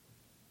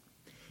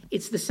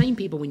 It's the same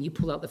people when you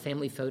pull out the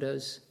family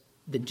photos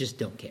that just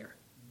don't care.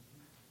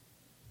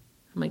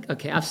 I'm like,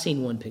 okay, I've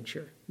seen one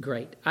picture.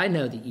 Great. I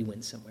know that you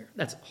went somewhere.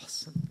 That's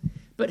awesome.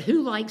 But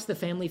who likes the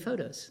family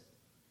photos?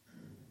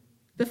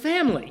 The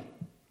family.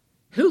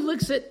 Who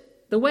looks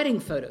at the wedding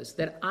photos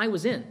that I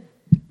was in?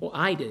 Well,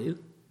 I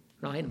do.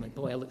 Right? I'm like,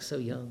 boy, I look so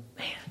young.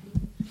 Man.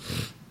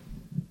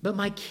 But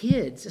my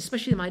kids,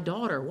 especially my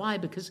daughter, why?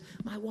 Because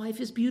my wife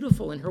is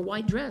beautiful in her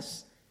white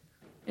dress.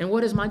 And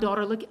what does my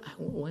daughter look at?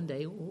 One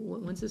day,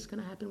 when's this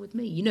going to happen with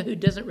me? You know who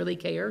doesn't really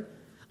care?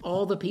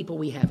 All the people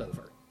we have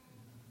over.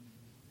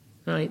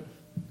 Right?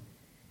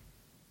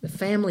 The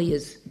family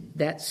is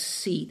that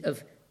seat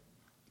of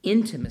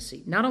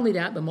intimacy. Not only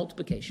that, but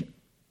multiplication.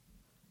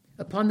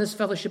 Upon this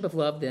fellowship of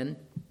love, then,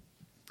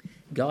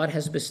 God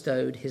has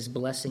bestowed his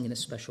blessing in a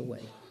special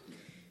way.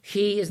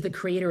 He is the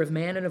creator of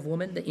man and of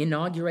woman, the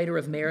inaugurator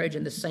of marriage,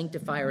 and the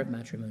sanctifier of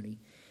matrimony.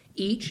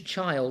 Each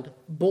child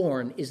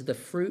born is the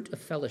fruit of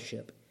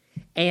fellowship,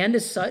 and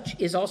as such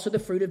is also the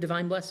fruit of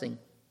divine blessing.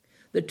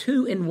 The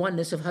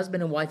two-in-oneness of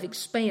husband and wife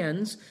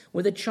expands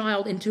with a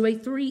child into a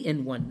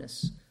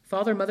three-in-oneness.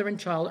 Father, mother, and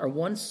child are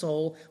one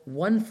soul,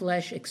 one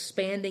flesh,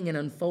 expanding and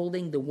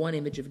unfolding the one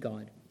image of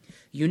God,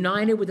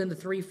 united within the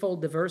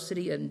threefold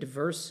diversity and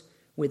diverse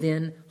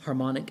within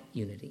harmonic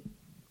unity.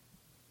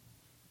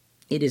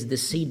 It is the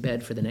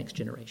seedbed for the next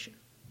generation.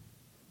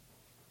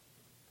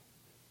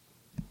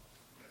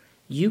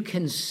 You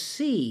can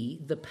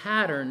see the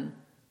pattern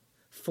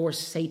for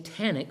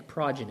satanic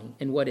progeny.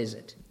 And what is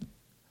it?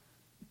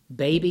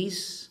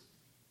 Babies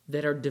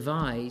that are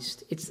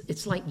devised.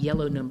 It's like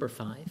yellow number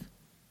 5,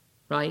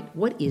 right?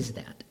 What is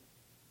that?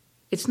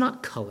 It's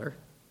not color.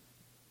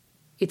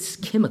 It's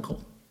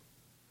chemical.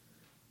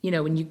 You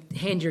know, when you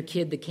hand your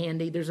kid the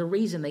candy, there's a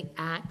reason they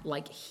act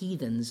like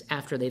heathens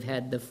after they've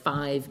had the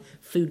 5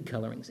 food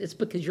colorings. It's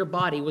because your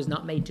body was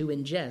not made to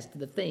ingest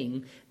the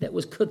thing that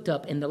was cooked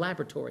up in the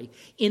laboratory.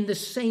 In the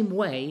same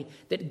way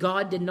that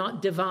God did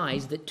not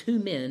devise that 2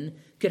 men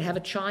could have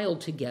a child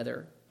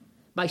together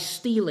by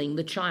stealing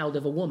the child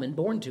of a woman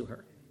born to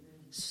her.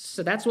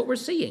 So that's what we're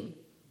seeing.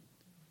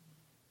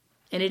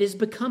 And it is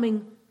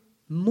becoming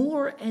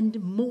more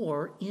and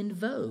more in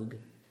vogue.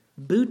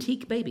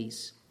 Boutique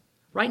babies.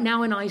 Right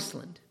now in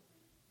Iceland,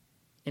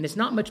 and it's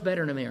not much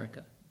better in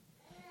America,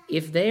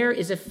 if there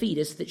is a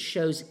fetus that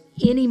shows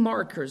any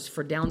markers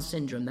for Down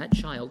syndrome, that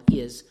child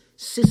is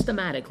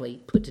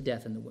systematically put to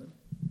death in the womb.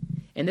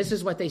 And this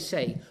is what they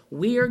say: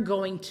 we are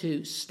going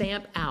to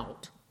stamp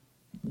out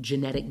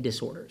genetic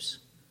disorders.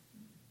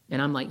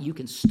 And I'm like, you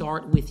can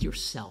start with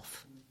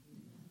yourself.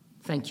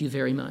 Thank you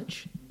very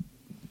much.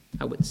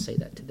 I wouldn't say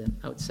that to them.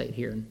 I would say it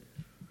here, and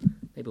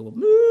maybe we'll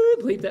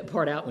bleep that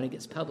part out when it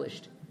gets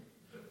published.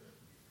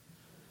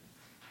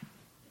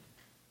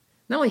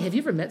 Not only have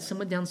you ever met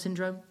someone with Down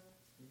syndrome?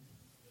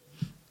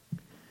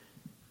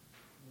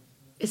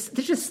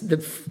 They're just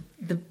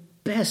the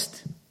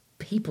best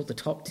people to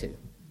talk to.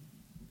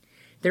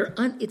 They're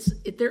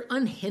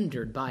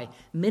unhindered by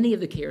many of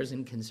the cares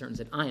and concerns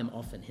that I am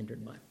often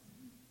hindered by.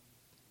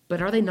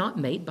 But are they not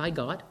made by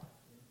God?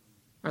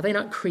 Are they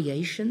not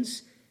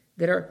creations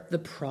that are the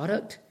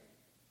product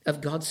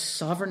of God's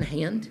sovereign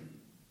hand?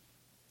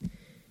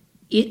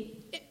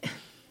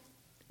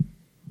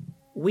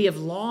 We have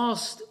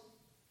lost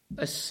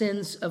a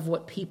sense of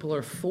what people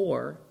are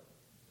for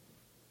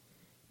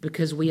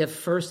because we have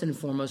first and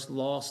foremost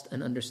lost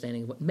an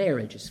understanding of what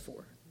marriage is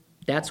for.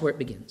 That's where it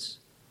begins.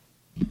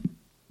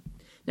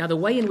 Now, the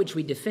way in which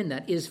we defend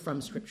that is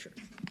from Scripture,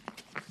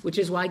 which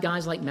is why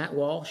guys like Matt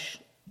Walsh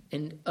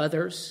and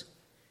others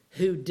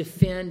who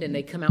defend, and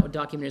they come out with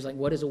documentaries like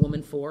What is a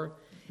Woman For?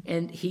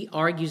 And he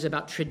argues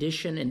about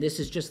tradition and this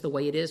is just the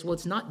way it is. Well,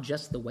 it's not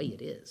just the way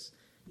it is.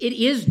 It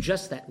is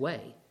just that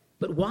way.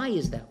 But why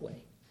is that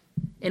way?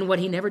 And what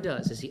he never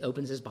does is he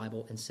opens his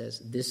Bible and says,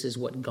 this is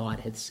what God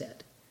had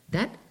said.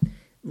 That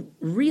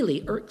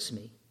really irks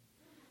me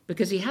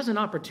because he has an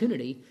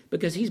opportunity,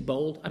 because he's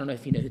bold. I don't know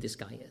if you know who this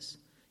guy is.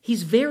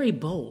 He's very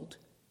bold,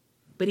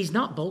 but he's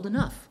not bold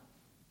enough.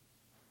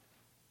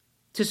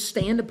 to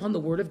stand upon the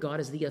Word of God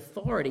as the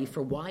authority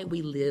for why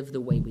we live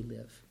the way we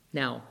live.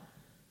 Now,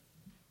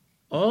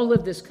 all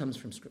of this comes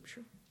from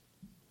Scripture.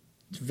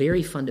 It's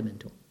very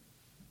fundamental.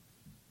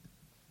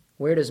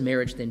 Where does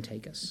marriage then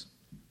take us?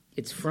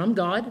 It's from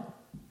God.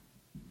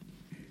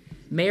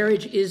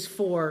 Marriage is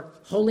for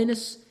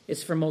holiness.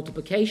 It's for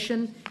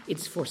multiplication.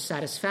 It's for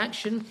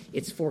satisfaction.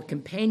 It's for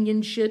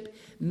companionship.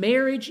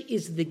 Marriage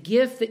is the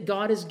gift that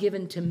God has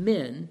given to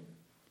men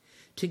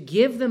to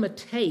give them a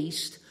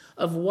taste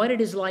of what it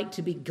is like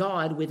to be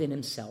God within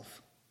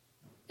himself,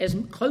 as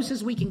close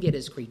as we can get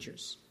as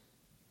creatures.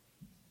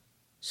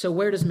 So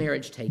where does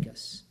marriage take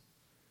us?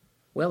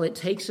 Well, it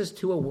takes us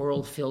to a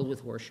world filled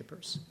with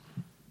worshipers.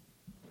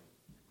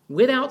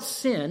 Without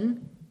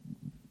sin,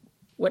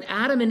 what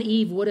Adam and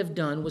Eve would have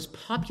done was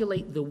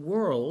populate the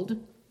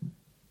world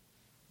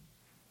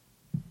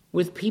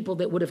with people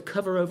that would have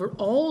covered over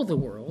all the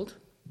world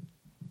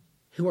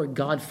who are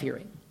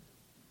God-fearing.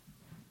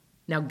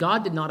 Now,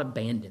 God did not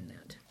abandon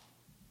that,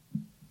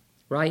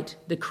 right?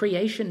 The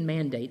creation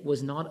mandate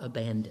was not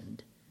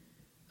abandoned.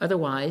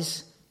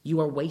 Otherwise, you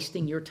are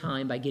wasting your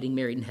time by getting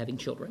married and having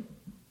children.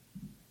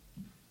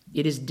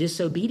 It is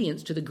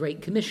disobedience to the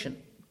Great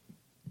Commission.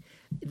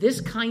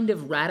 This kind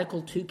of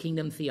radical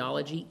two-kingdom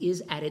theology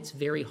is at its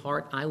very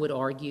heart, I would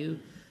argue,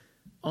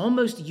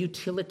 almost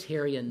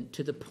utilitarian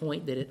to the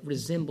point that it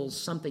resembles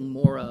something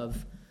more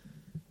of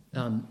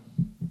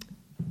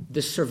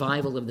the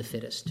survival of the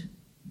fittest.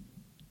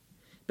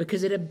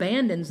 Because it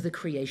abandons the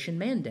creation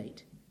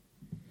mandate.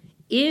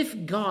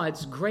 If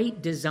God's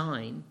great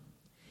design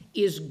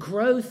is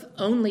growth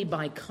only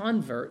by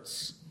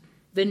converts,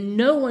 then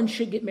no one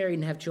should get married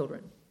and have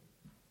children.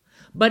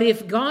 But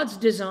if God's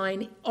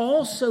design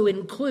also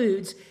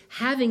includes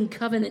having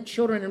covenant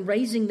children and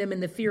raising them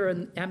in the fear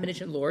and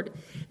admonition of the Lord,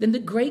 then the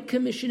Great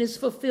Commission is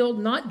fulfilled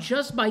not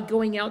just by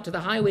going out to the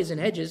highways and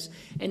hedges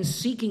and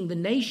seeking the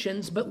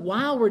nations, but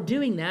while we're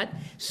doing that,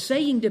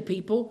 saying to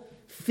people,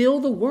 fill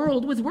the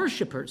world with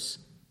worshipers,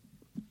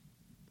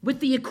 with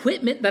the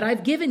equipment that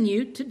I've given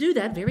you to do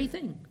that very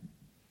thing.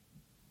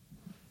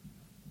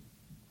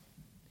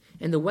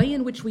 And the way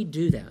in which we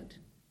do that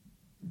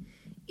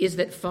is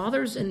that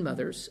fathers and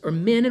mothers, or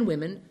men and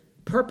women,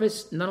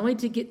 purpose not only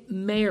to get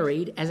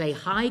married as a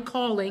high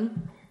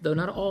calling, though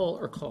not all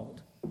are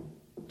called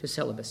to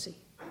celibacy.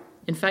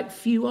 In fact,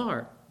 few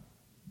are.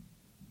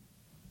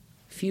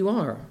 Few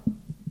are.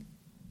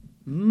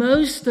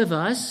 Most of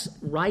us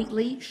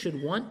rightly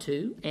should want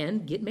to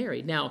and get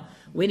married. Now,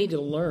 we need to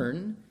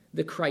learn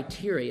the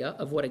criteria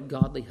of what a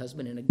godly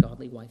husband and a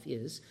godly wife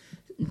is.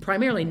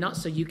 Primarily not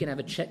so you can have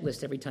a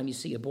checklist every time you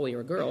see a boy or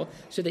a girl,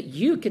 so that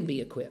you can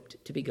be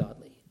equipped to be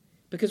godly.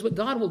 Because what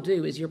God will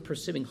do is you're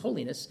pursuing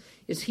holiness,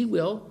 is he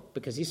will,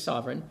 because he's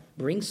sovereign,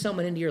 bring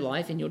someone into your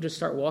life and you'll just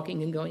start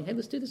walking and going, hey,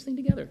 let's do this thing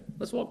together.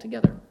 Let's walk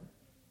together.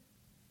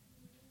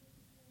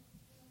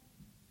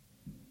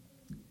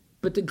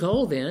 But the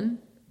goal then,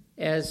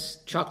 as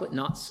Chocolate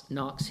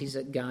Knox, he's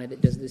a guy that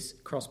does this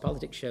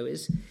cross-politics show,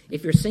 is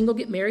if you're single,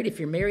 get married. If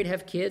you're married,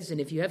 have kids. And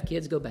if you have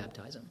kids, go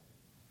baptize them.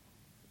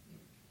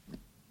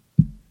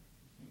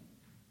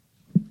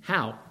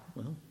 How?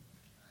 Well,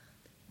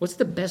 what's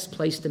the best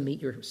place to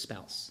meet your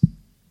spouse?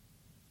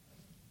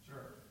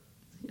 Sure.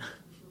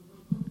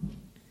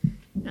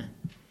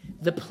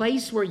 The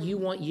place where you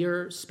want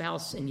your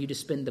spouse and you to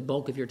spend the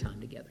bulk of your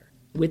time together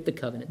with the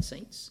covenant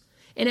saints.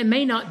 And it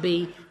may not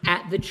be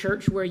at the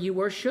church where you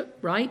worship,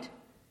 right?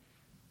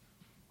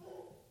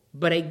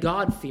 But a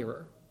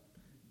God-fearer.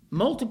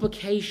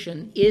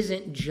 Multiplication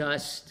isn't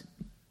just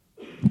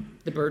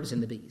the birds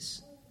and the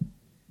bees.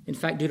 In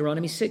fact,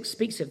 Deuteronomy 6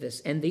 speaks of this.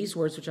 And these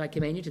words which I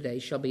command you today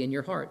shall be in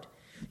your heart.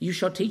 You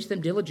shall teach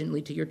them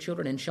diligently to your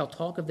children and shall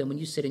talk of them when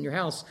you sit in your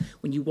house,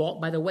 when you walk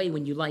by the way,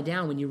 when you lie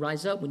down, when you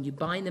rise up, when you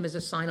bind them as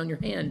a sign on your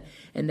hand,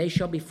 and they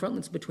shall be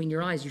frontlets between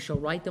your eyes. You shall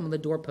write them on the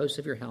doorposts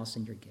of your house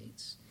and your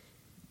gates.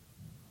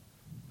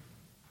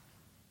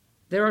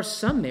 There are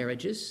some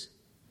marriages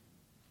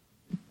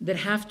that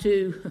have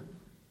to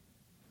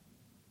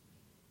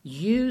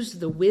use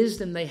the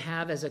wisdom they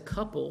have as a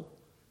couple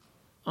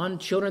on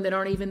children that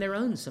aren't even their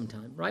own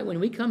sometimes, right? When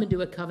we come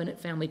into a covenant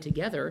family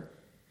together,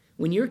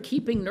 when you're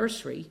keeping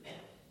nursery,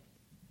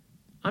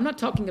 I'm not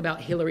talking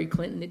about Hillary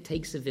Clinton, it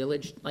takes a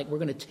village, like we're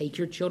going to take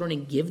your children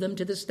and give them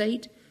to the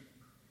state.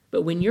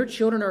 But when your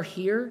children are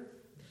here,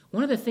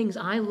 one of the things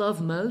I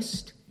love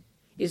most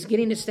is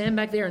getting to stand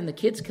back there and the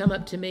kids come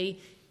up to me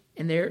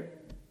and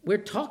we're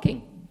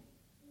talking.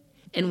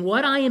 And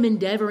what I am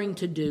endeavoring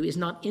to do is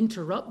not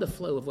interrupt the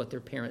flow of what their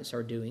parents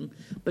are doing,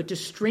 but to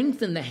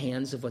strengthen the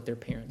hands of what their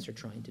parents are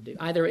trying to do,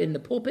 either in the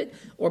pulpit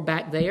or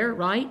back there,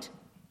 right?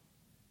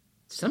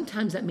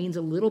 Sometimes that means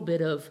a little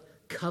bit of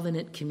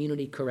covenant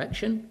community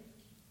correction,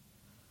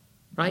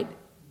 right?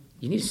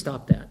 You need to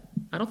stop that.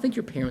 I don't think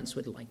your parents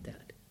would like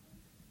that.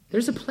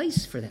 There's a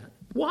place for that.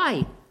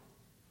 Why?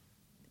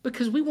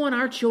 Because we want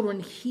our children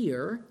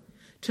here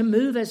to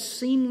move as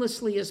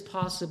seamlessly as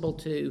possible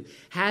to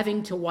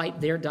having to wipe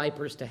their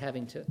diapers to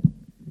having to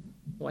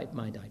wipe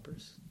my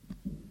diapers.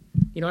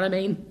 You know what I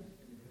mean?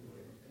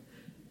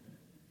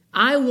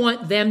 I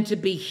want them to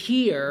be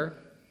here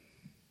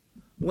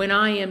when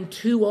I am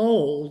too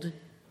old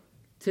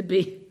to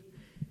be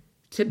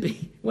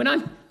when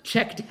I'm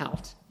checked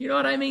out. You know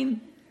what I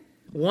mean?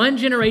 One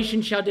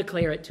generation shall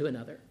declare it to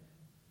another.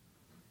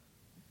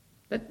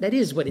 That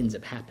is what ends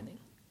up happening.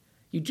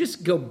 You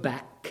just go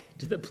back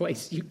to the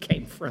place you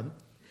came from.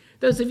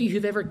 Those of you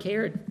who've ever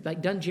cared,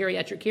 like done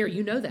geriatric care,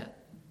 you know that.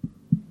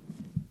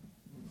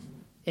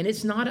 And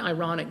it's not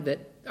ironic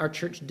that our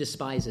church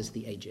despises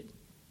the aged.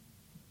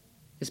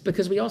 It's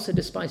because we also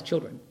despise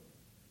children.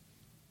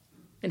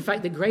 In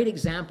fact, the great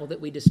example that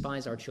we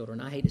despise our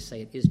children, I hate to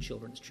say it, is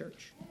children's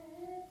church.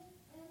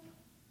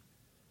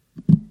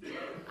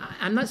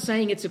 I'm not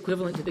saying it's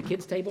equivalent to the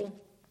kids' table,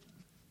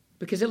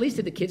 because at least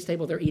at the kids'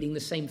 table, they're eating the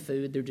same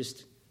food. They're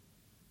just,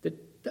 the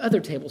other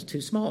table's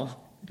too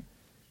small.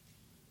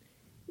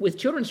 With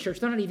children's church,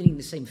 they're not even eating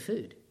the same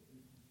food.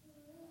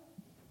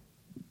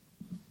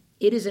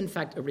 It is, in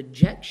fact, a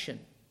rejection,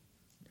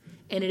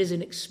 and it is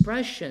an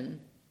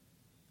expression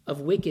of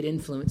wicked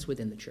influence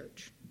within the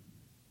church.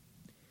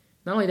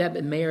 Not only that,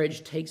 but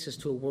marriage takes us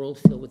to a world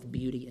filled with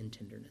beauty and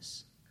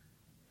tenderness.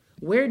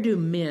 Where do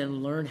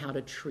men learn how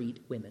to treat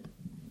women?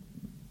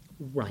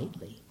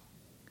 Rightly.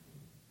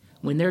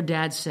 When their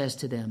dad says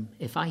to them,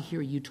 if I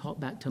hear you talk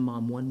back to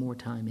mom one more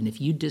time, and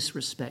if you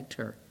disrespect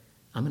her,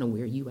 I'm going to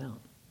wear you out.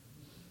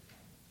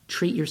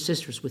 Treat your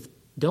sisters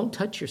don't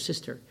touch your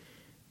sister.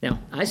 Now,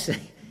 I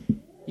say,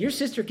 your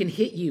sister can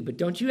hit you, but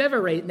don't you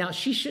ever raise, now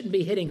she shouldn't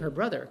be hitting her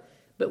brother,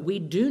 but we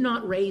do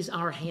not raise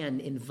our hand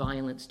in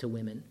violence to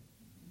women.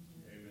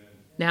 Amen.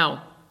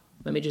 Now,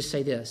 let me just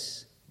say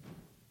this.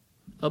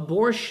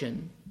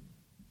 Abortion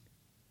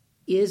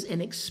is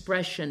an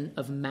expression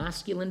of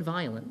masculine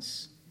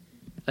violence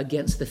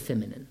against the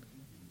feminine.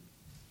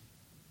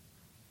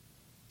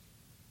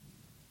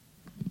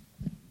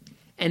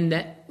 And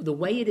that the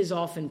way it is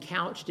often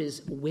couched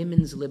is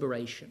women's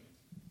liberation.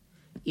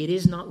 It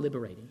is not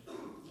liberating.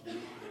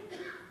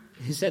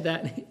 He said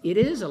that it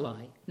is a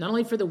lie, not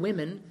only for the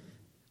women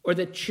or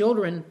the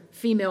children,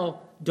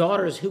 female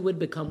daughters who would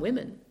become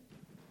women,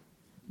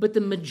 but the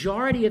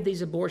majority of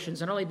these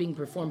abortions are not only being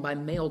performed by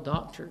male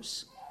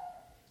doctors,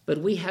 but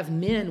we have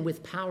men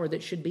with power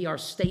that should be our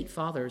state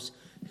fathers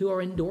who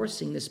are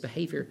endorsing this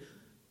behavior.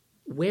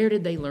 Where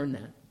did they learn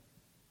that?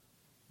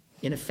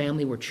 In a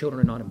family where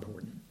children are not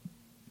important.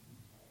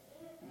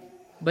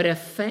 But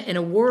in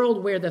a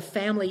world where the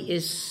family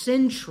is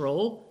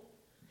central,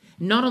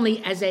 not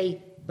only as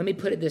let me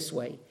put it this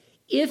way,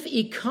 if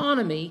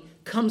economy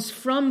comes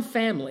from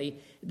family,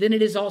 then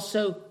it is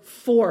also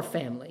for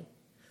family.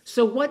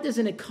 So what does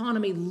an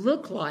economy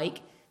look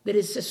like that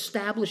is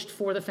established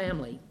for the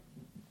family?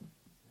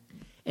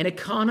 An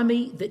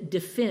economy that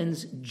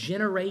defends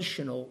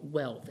generational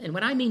wealth. And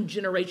when I mean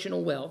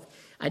generational wealth,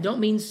 I don't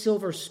mean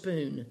silver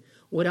spoon.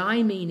 What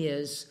I mean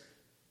is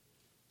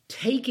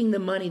taking the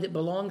money that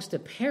belongs to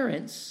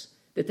parents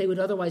that they would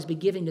otherwise be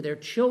giving to their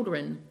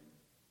children,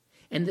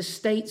 and the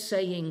state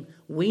saying,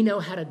 we know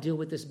how to deal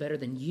with this better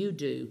than you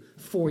do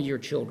for your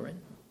children.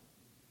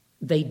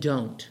 They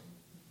don't.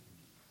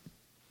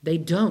 They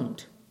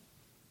don't.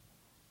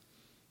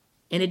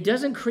 And it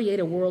doesn't create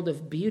a world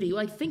of beauty.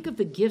 Like, think of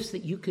the gifts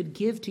that you could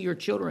give to your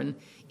children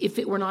if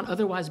it were not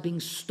otherwise being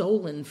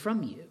stolen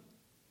from you.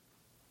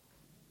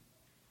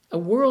 A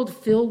world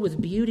filled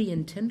with beauty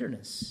and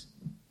tenderness.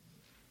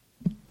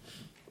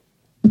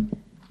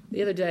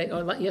 The other day,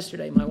 or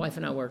yesterday, my wife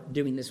and I were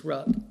doing this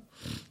rug.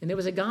 And there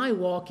was a guy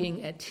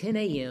walking at 10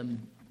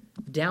 a.m.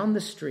 down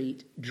the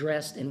street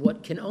dressed in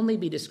what can only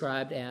be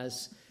described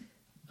as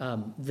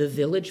the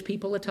village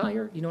people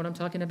attire. You know what I'm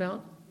talking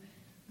about?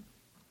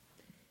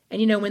 And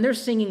you know, when they're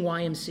singing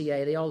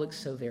YMCA, they all look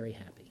so very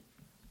happy.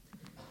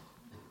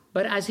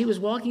 But as he was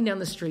walking down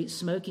the street,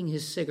 smoking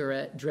his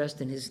cigarette,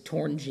 dressed in his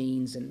torn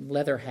jeans and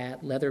leather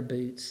hat, leather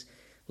boots,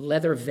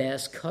 leather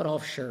vest,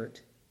 cut-off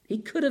shirt, he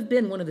could have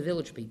been one of the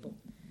village people.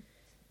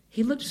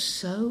 He looked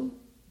so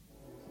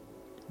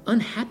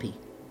unhappy.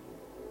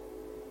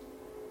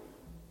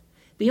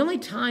 The only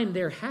time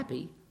they're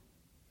happy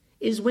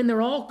is when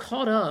they're all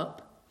caught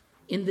up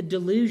in the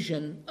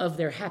delusion of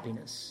their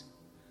happiness.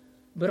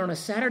 But on a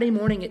Saturday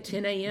morning at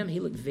 10 a.m.,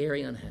 he looked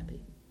very unhappy.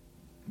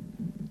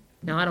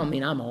 Now, I don't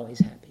mean I'm always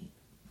happy.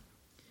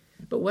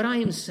 But what I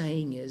am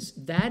saying is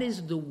that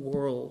is the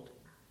world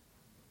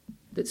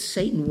that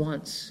Satan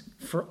wants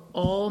for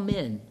all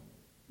men.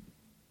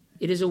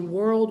 It is a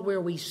world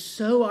where we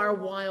sow our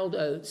wild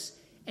oats,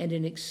 and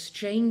in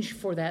exchange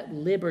for that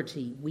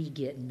liberty, we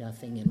get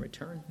nothing in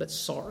return but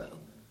sorrow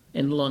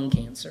and lung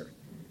cancer.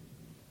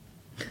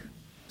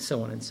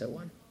 So on and so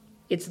on.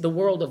 It's the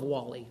world of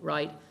Wall-E,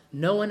 right?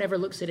 No one ever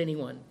looks at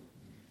anyone.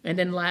 And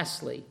then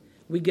lastly,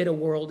 we get a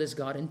world as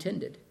God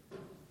intended.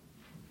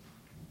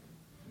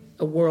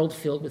 A world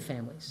filled with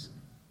families.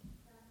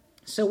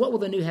 So what will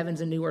the new heavens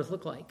and new earth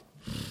look like?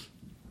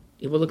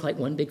 It will look like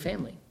one big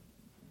family.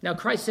 Now,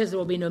 Christ says there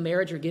will be no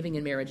marriage or giving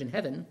in marriage in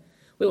heaven.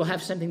 We will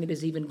have something that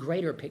is even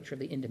greater picture of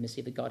the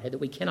intimacy of the Godhead that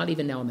we cannot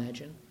even now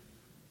imagine.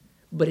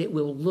 But it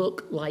will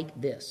look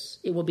like this.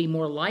 It will be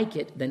more like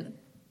it than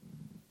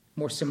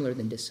more similar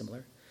than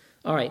dissimilar.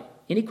 All right.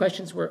 Any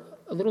questions? We're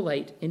a little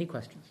late. Any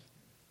questions?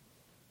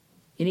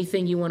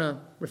 Anything you want to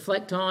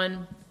reflect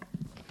on?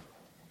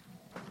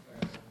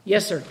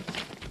 Yes, sir.